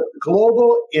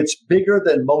global, it's bigger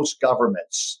than most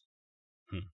governments.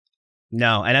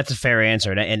 No, and that's a fair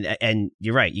answer. And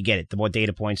you're right. You get it. The more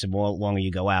data points, the more longer you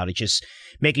go out. It's just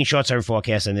making short-term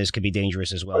forecasts, and this could be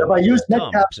dangerous as well. But if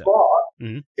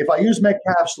I use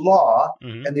Metcalfe's law,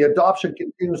 and the adoption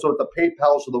continues with the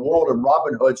PayPals of the world and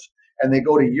Robinhoods, and they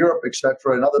go to Europe, et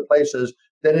cetera, and other places,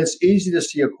 then it's easy to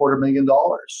see $250,000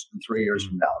 in 3 years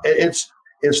from now.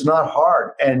 It's not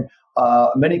hard. And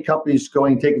many companies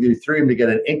taking the Ethereum to get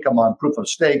an income on proof of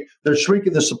stake, they're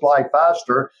shrinking the supply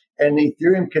faster, and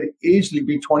Ethereum could easily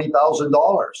be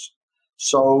 $20,000.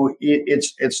 So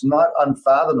it's not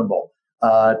unfathomable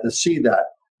to see that.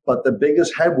 But the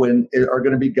biggest headwind are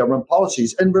going to be government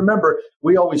policies. And remember,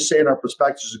 we always say in our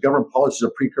prospectus, government policies are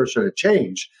a precursor to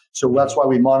change. So that's why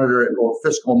we monitor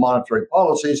fiscal monetary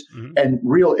policies, and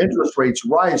real interest rates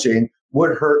rising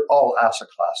would hurt all asset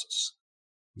classes.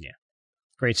 Yeah.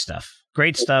 Great stuff.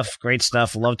 Great stuff. Great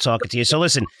stuff. Love talking to you. So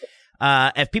listen,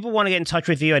 if people want to get in touch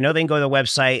with you, I know they can go to the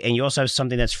website, and you also have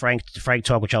something that's Frank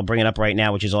Talk, which I'll bring it up right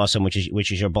now, which is awesome, which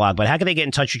is your blog. But how can they get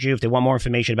in touch with you if they want more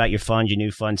information about your fund, your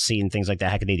new fund, seed, and things like that?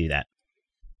 How can they do that?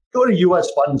 Go to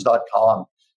usfunds.com.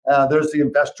 There's the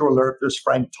investor alert. There's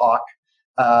Frank Talk.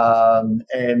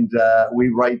 And we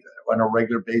write on a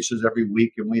regular basis every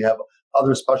week, and we have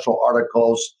other special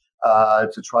articles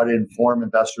to try to inform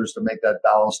investors to make that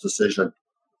balanced decision.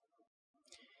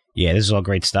 Yeah, this is all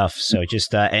great stuff. So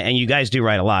just, and you guys do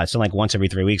write a lot. It's not like once every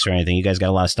 3 weeks or anything. You guys got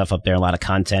a lot of stuff up there, a lot of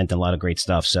content, and a lot of great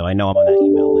stuff. So I know I'm on that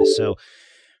email list. So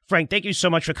Frank, thank you so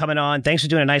much for coming on. Thanks for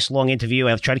doing a nice long interview.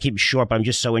 I'll try to keep it short, but I'm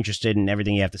just so interested in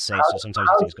everything you have to say. So sometimes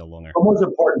things go longer. Most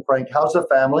important, Frank, how's the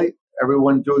family?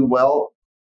 Everyone doing well?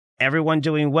 everyone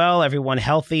doing well, everyone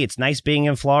healthy. It's nice being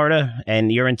in Florida,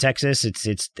 and you're in Texas.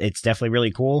 It's definitely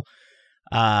really cool.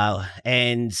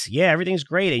 And yeah, everything's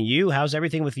great. And you, how's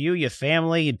everything with you, your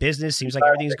family, your business? Seems like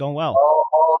everything's going well.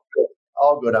 All good.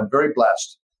 All good. I'm very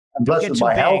blessed. I'm blessed with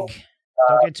my health.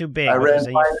 Don't get too big. I ran 5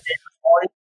 days this morning.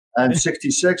 I'm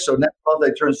 66, so next month I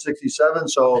turn 67.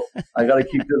 So I got to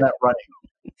keep doing that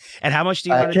running. And how much do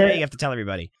you run a day? You have to tell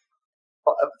everybody.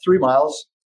 3 miles.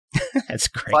 That's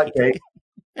great. 5K.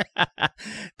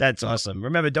 That's awesome.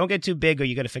 Remember, don't get too big or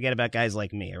you're going to forget about guys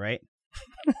like me, all right?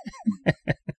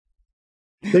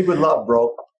 Big with love,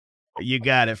 bro. You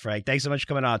got it, Frank. Thanks so much for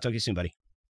coming on. I'll talk to you soon, buddy.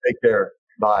 Take care.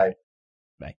 Bye.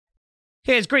 Bye.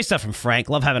 Okay, it's great stuff from Frank.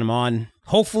 Love having him on.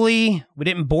 Hopefully, we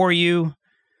didn't bore you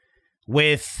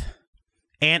with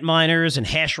ant miners and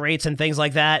hash rates and things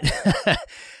like that.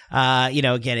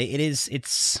 Again,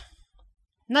 it's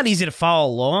not easy to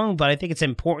follow along, but I think it's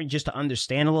important just to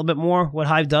understand a little bit more what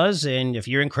Hive does. And if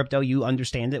you're in crypto, you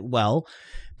understand it well.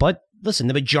 But listen,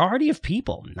 the majority of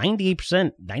people,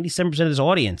 98%, 97% of this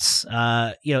audience,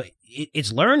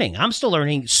 it's learning. I'm still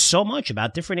learning so much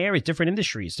about different areas, different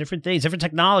industries, different things, different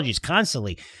technologies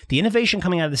constantly. The innovation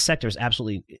coming out of this sector is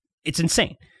it's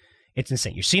insane. It's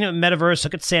insane. You're seeing it in Metaverse.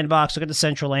 Look at Sandbox. Look at the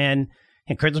Decentraland.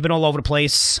 And crypto's been all over the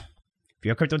place. If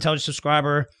you're a Crypto Intelligence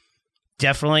subscriber,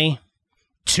 definitely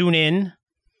tune in.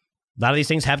 A lot of these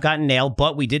things have gotten nailed,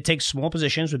 but we did take small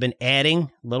positions. We've been adding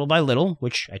little by little,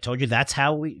 which I told you that's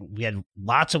how we had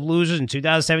lots of losers in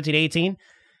 2017, 18.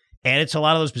 Added to a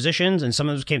lot of those positions, and some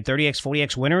of those became 30x,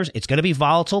 40x winners. It's going to be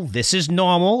volatile. This is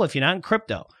normal if you're not in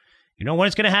crypto. You know when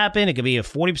it's going to happen. It could be a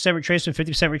 40% retracement,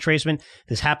 50% retracement.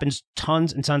 This happens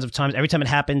tons and tons of times. Every time it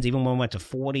happens, even when we went to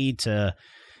 40 to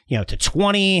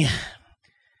 20,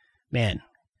 man,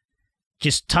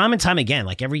 just time and time again,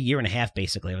 like every year and a half,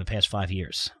 basically, over the past 5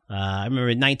 years. I remember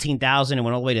at 19,000 and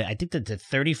went all the way to, I think to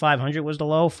 3,500 was the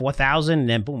low, 4,000, and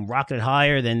then boom, rocketed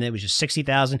higher. Then it was just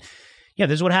 60,000. Yeah,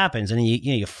 this is what happens. And then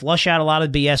you flush out a lot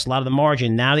of BS, a lot of the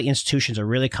margin. Now the institutions are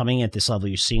really coming in at this level.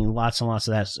 You're seeing lots and lots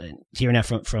of that here and there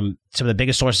from some of the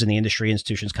biggest sources in the industry,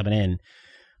 institutions coming in.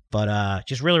 But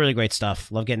just really, really great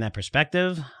stuff. Love getting that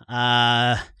perspective.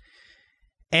 And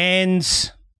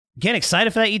again,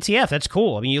 excited for that ETF. That's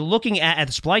cool. I mean, you're looking at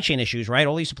the supply chain issues, right?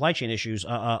 All these supply chain issues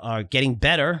are getting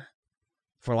better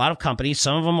for a lot of companies.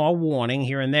 Some of them are warning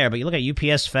here and there. But you look at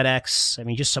UPS, FedEx. I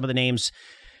mean, just some of the names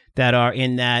that are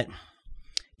in that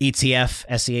ETF,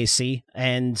 SEAC.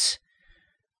 And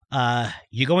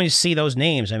you're going to see those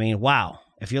names. I mean, wow.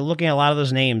 If you're looking at a lot of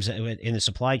those names in the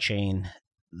supply chain,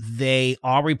 they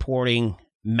are reporting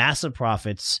massive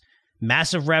profits,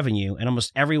 massive revenue, and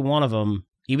almost every one of them,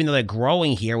 even though they're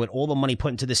growing here with all the money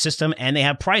put into the system and they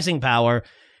have pricing power,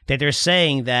 that they're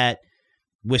saying that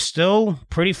we're still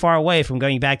pretty far away from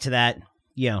going back to that,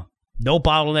 no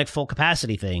bottleneck full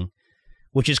capacity thing,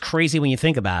 which is crazy when you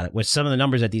think about it, with some of the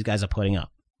numbers that these guys are putting up.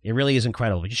 It really is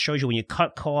incredible. It just shows you when you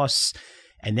cut costs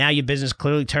and now your business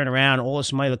clearly turned around, all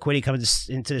this money, liquidity comes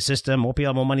into the system, more people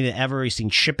have more money than ever. You're seeing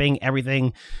shipping,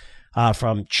 everything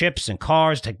from chips and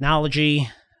cars, technology.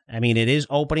 I mean, it is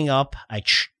opening up. I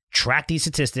track these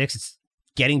statistics. It's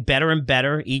getting better and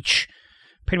better. Each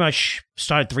pretty much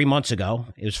started 3 months ago.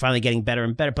 It was finally getting better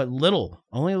and better, but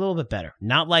only a little bit better.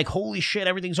 Not like, holy shit,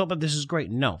 everything's open, this is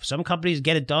great. No, some companies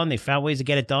get it done. They found ways to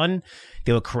get it done.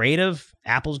 They were creative.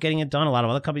 Apple's getting it done. A lot of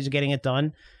other companies are getting it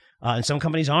done. And some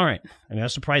companies aren't. I mean, I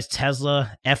was surprised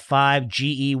Tesla, F5,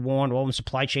 GE warned all the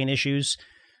supply chain issues.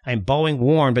 I mean, Boeing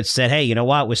warned, but said, hey, you know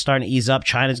what? We're starting to ease up.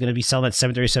 China's going to be selling that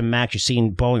 737 MAX. You're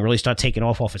seeing Boeing really start taking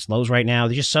off its lows right now.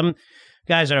 There's just some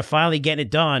guys that are finally getting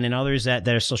it done and others that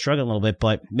are still struggling a little bit.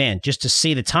 But, man, just to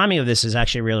see the timing of this is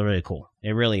actually really, really cool.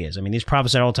 It really is. I mean, these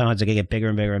profits at all times are going to get bigger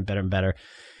and bigger and better and better.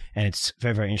 And it's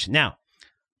very, very interesting. Now,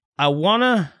 I want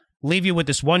to leave you with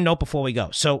this one note before we go.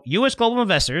 So, U.S. Global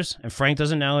Investors, and Frank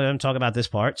doesn't know, I'm talking about this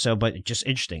part, but just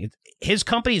interesting. His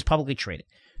company is publicly traded.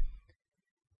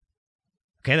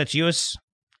 Okay, that's U.S.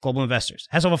 Global Investors.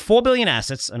 Has over $4 billion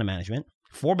assets under management.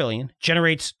 $4 billion.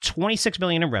 Generates $26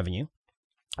 million in revenue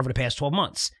over the past 12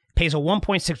 months. Pays a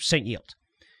 1.6% yield.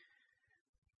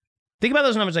 Think about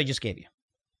those numbers I just gave you.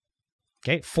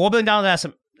 Okay, $4 billion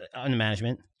asset under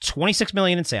management. $26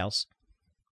 million in sales.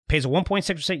 Pays a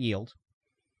 1.6% yield.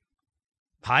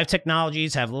 Hive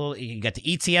Technologies have you got the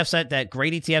ETFs, that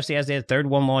great ETFs he has there. The third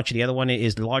one launched. The other one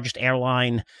is the largest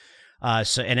airline.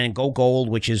 And then Go Gold,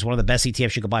 which is one of the best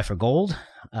ETFs you could buy for gold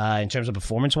in terms of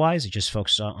performance-wise. It just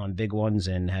focuses on big ones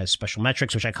and has special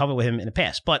metrics, which I covered with him in the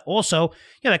past. But also,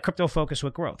 that crypto focus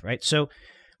with growth, right? So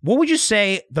what would you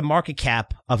say the market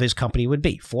cap of his company would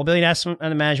be? $4 billion assets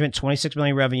under management, $26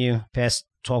 million revenue past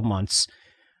 12 months.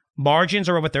 Margins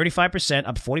are over 35%,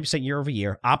 up 40% year over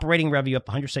year. Operating revenue up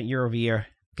 100% year over year.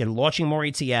 Again, launching more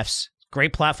ETFs.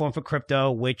 Great platform for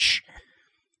crypto, which,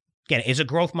 again, is a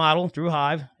growth model through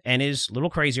Hive and is a little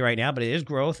crazy right now, but it is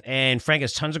growth. And Frank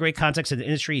has tons of great context in the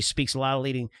industry. He speaks a lot of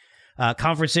leading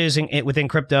conferences within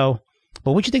crypto.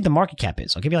 But what do you think the market cap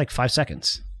is? I'll give you like 5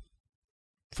 seconds.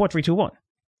 4, 3, 2, 1.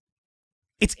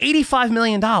 It's $85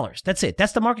 million. That's it.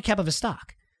 That's the market cap of a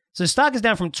stock. So the stock is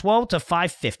down from 12 to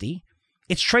 550.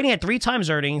 It's trading at 3 times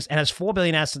earnings and has $4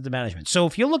 billion assets under management. So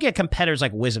if you're looking at competitors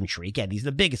like WisdomTree, again, these are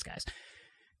the biggest guys.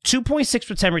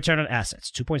 2.6% return on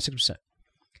assets, 2.6%.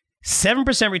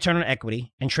 7% return on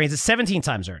equity and trades at 17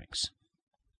 times earnings.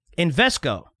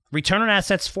 Invesco, return on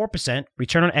assets 4%,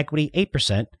 return on equity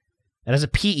 8%. That has a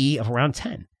PE of around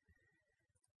 10.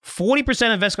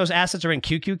 40% of Invesco's assets are in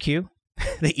QQQ,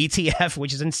 the ETF,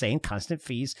 which is insane, constant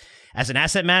fees. As an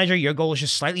asset manager, your goal is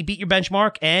just slightly beat your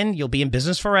benchmark and you'll be in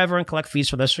business forever and collect fees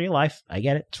for the rest of your life. I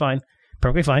get it. It's fine.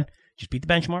 Perfectly fine. Just beat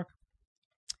the benchmark.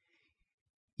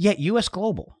 Yet US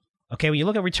Global, okay, when you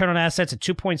look at return on assets at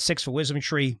 2.6 for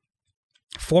WisdomTree,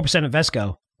 4%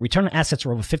 Invesco, return on assets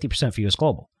are over 50% for US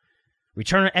Global.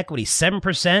 Return on equity,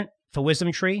 7% for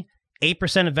WisdomTree,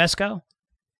 8% Invesco.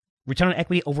 Return on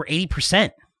equity over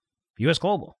 80% US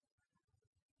Global.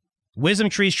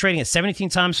 WisdomTree is trading at 17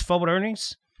 times forward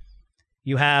earnings.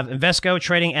 You have Invesco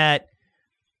trading at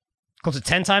close to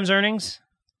 10 times earnings.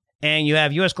 And you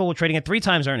have US Global trading at 3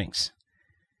 times earnings.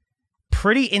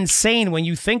 Pretty insane when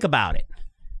you think about it.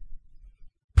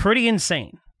 Pretty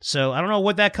insane. So I don't know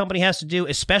what that company has to do,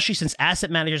 especially since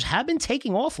asset managers have been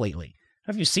taking off lately.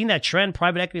 I don't know if you've seen that trend,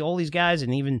 private equity, all these guys,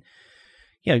 and even,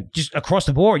 just across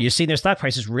the board, you're seeing their stock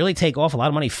prices really take off. A lot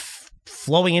of money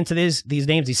flowing into these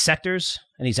names, these sectors,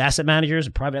 and these asset managers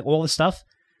and private, all this stuff.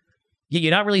 Yet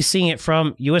you're not really seeing it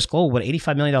from US Global with an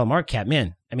 $85 million market cap.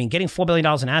 Man, I mean, getting $4 billion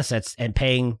in assets and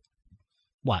paying,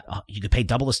 what? You could pay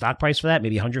double the stock price for that,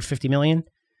 maybe $150 million.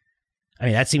 I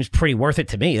mean, that seems pretty worth it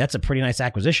to me. That's a pretty nice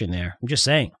acquisition there. I'm just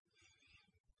saying.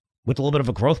 With a little bit of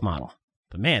a growth model.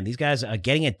 But man, these guys are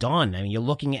getting it done. I mean, you're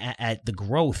looking at the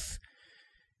growth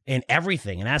in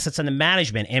everything, and assets under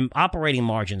management and operating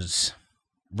margins,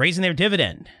 raising their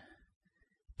dividend.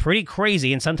 Pretty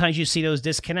crazy. And sometimes you see those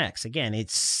disconnects. Again,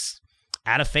 it's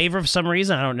out of favor for some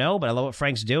reason. I don't know, but I love what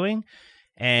Frank's doing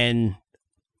and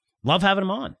love having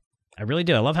him on. I really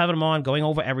do. I love having him on, going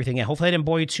over everything. And hopefully I didn't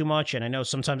bore you too much. And I know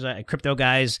sometimes crypto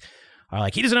guys are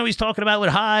like, he doesn't know what he's talking about with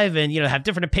Hive and, have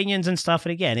different opinions and stuff.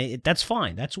 And again, that's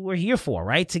fine. That's what we're here for,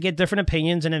 right? To get different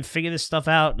opinions and then figure this stuff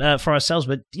out for ourselves.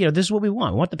 But, this is what we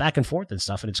want. We want the back and forth and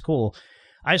stuff. And it's cool.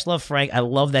 I just love Frank. I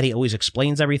love that he always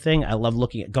explains everything. I love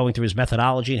going through his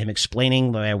methodology and him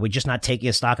explaining that we're just not taking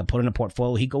a stock and putting in a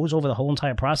portfolio. He goes over the whole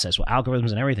entire process with algorithms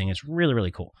and everything. It's really,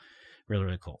 really cool. Really,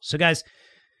 really cool. So guys,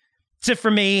 that's it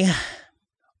for me.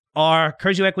 Our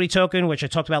Curzio equity token, which I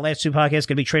talked about last 2 podcasts, going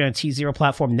to be traded on T0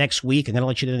 platform next week. I'm going to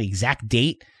let you know the exact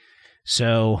date.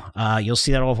 So you'll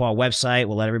see that all over our website.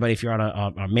 We'll let everybody, if you're on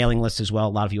our mailing list as well, a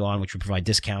lot of you on, which we provide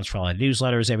discounts for all our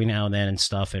newsletters every now and then and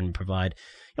stuff, and provide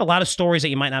a lot of stories that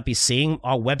you might not be seeing.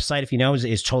 Our website, if you know,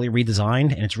 is totally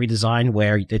redesigned, and it's redesigned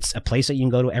where it's a place that you can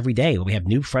go to every day where we have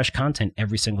new, fresh content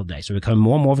every single day. So we become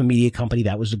more and more of a media company.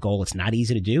 That was the goal. It's not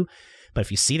easy to do. But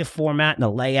if you see the format and the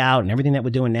layout and everything that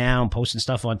we're doing now and posting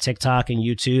stuff on TikTok and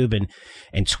YouTube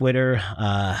and Twitter,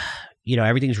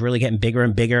 everything's really getting bigger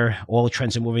and bigger. All the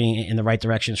trends are moving in the right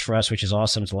directions for us, which is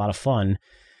awesome. It's a lot of fun.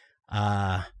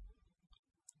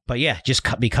 But yeah, just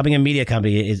becoming a media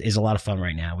company is a lot of fun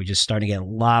right now. We're just starting to get a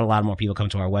lot more people come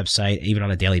to our website, even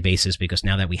on a daily basis, because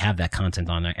now that we have that content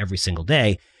on there every single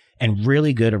day, and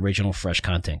really good original, fresh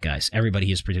content, guys. Everybody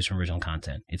here is producing original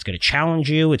content. It's going to challenge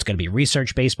you. It's going to be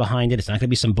research-based behind it. It's not going to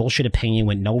be some bullshit opinion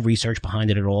with no research behind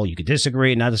it at all. You could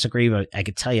disagree, not disagree, but I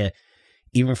could tell you,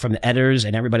 even from the editors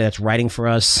and everybody that's writing for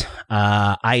us,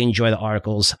 I enjoy the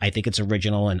articles. I think it's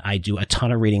original, and I do a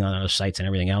ton of reading on other sites and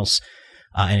everything else.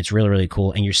 And it's really, really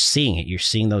cool. And you're seeing it. You're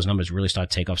seeing those numbers really start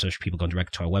to take off, so people going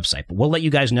direct to our website. But we'll let you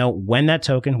guys know when that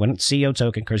token, when CEO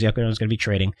token, Curzio is going to be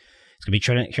trading. It's going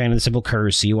to be trading the symbol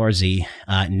Curz, C-U-R-Z,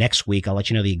 next week. I'll let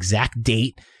you know the exact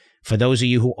date. For those of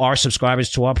you who are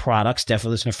subscribers to our products,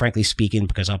 definitely listen to Frankly Speaking,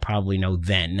 because I'll probably know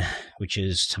then, which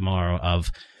is tomorrow,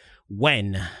 of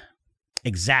when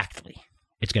exactly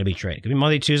it's going to be traded. It could be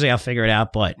Monday, Tuesday. I'll figure it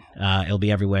out, but it'll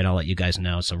be everywhere, and I'll let you guys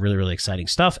know. So really, really exciting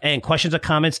stuff. And questions or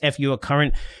comments, if you're a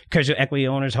current Curzio equity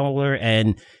holder,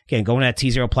 and again, go on that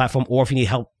T0 platform, or if you need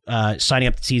help signing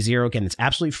up to T0. Again, it's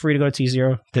absolutely free to go to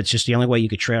T0. That's just the only way you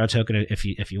could trade our token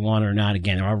if you want or not.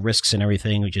 Again, there are risks and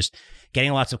everything. We're just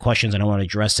getting lots of questions, and I want to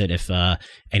address it if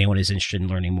anyone is interested in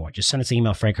learning more. Just send us an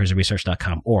email,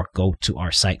 frank@curzioresearch.com, or go to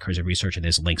our site, Curzio Research, and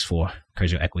there's links for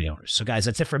Curzio equity owners. So, guys,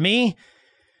 that's it for me.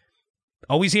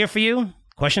 Always here for you.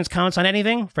 Questions, comments on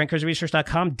anything,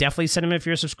 frank@curzioresearch.com. Definitely send them if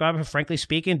you're a subscriber. Frankly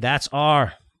speaking, that's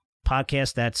our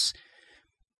podcast that's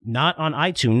not on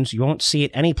iTunes. You won't see it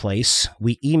anyplace.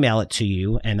 We email it to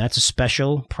you, and that's a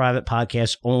special private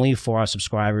podcast only for our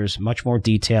subscribers. Much more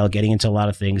detail, getting into a lot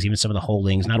of things, even some of the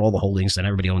holdings, not all the holdings that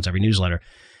everybody owns every newsletter,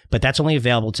 but that's only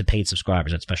available to paid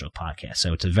subscribers, that special podcast.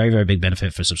 So it's a very, very big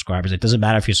benefit for subscribers. It doesn't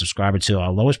matter if you're a subscriber to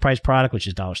our lowest price product, which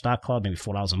is Dollar Stock Club, maybe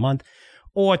 $4 a month,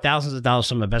 or thousands of dollars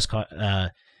from the best,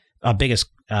 our biggest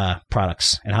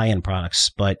products and high-end products.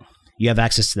 But you have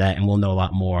access to that, and we'll know a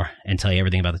lot more and tell you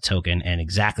everything about the token and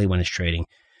exactly when it's trading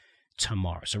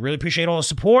tomorrow. So really appreciate all the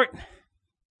support,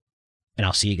 and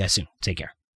I'll see you guys soon. Take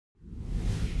care.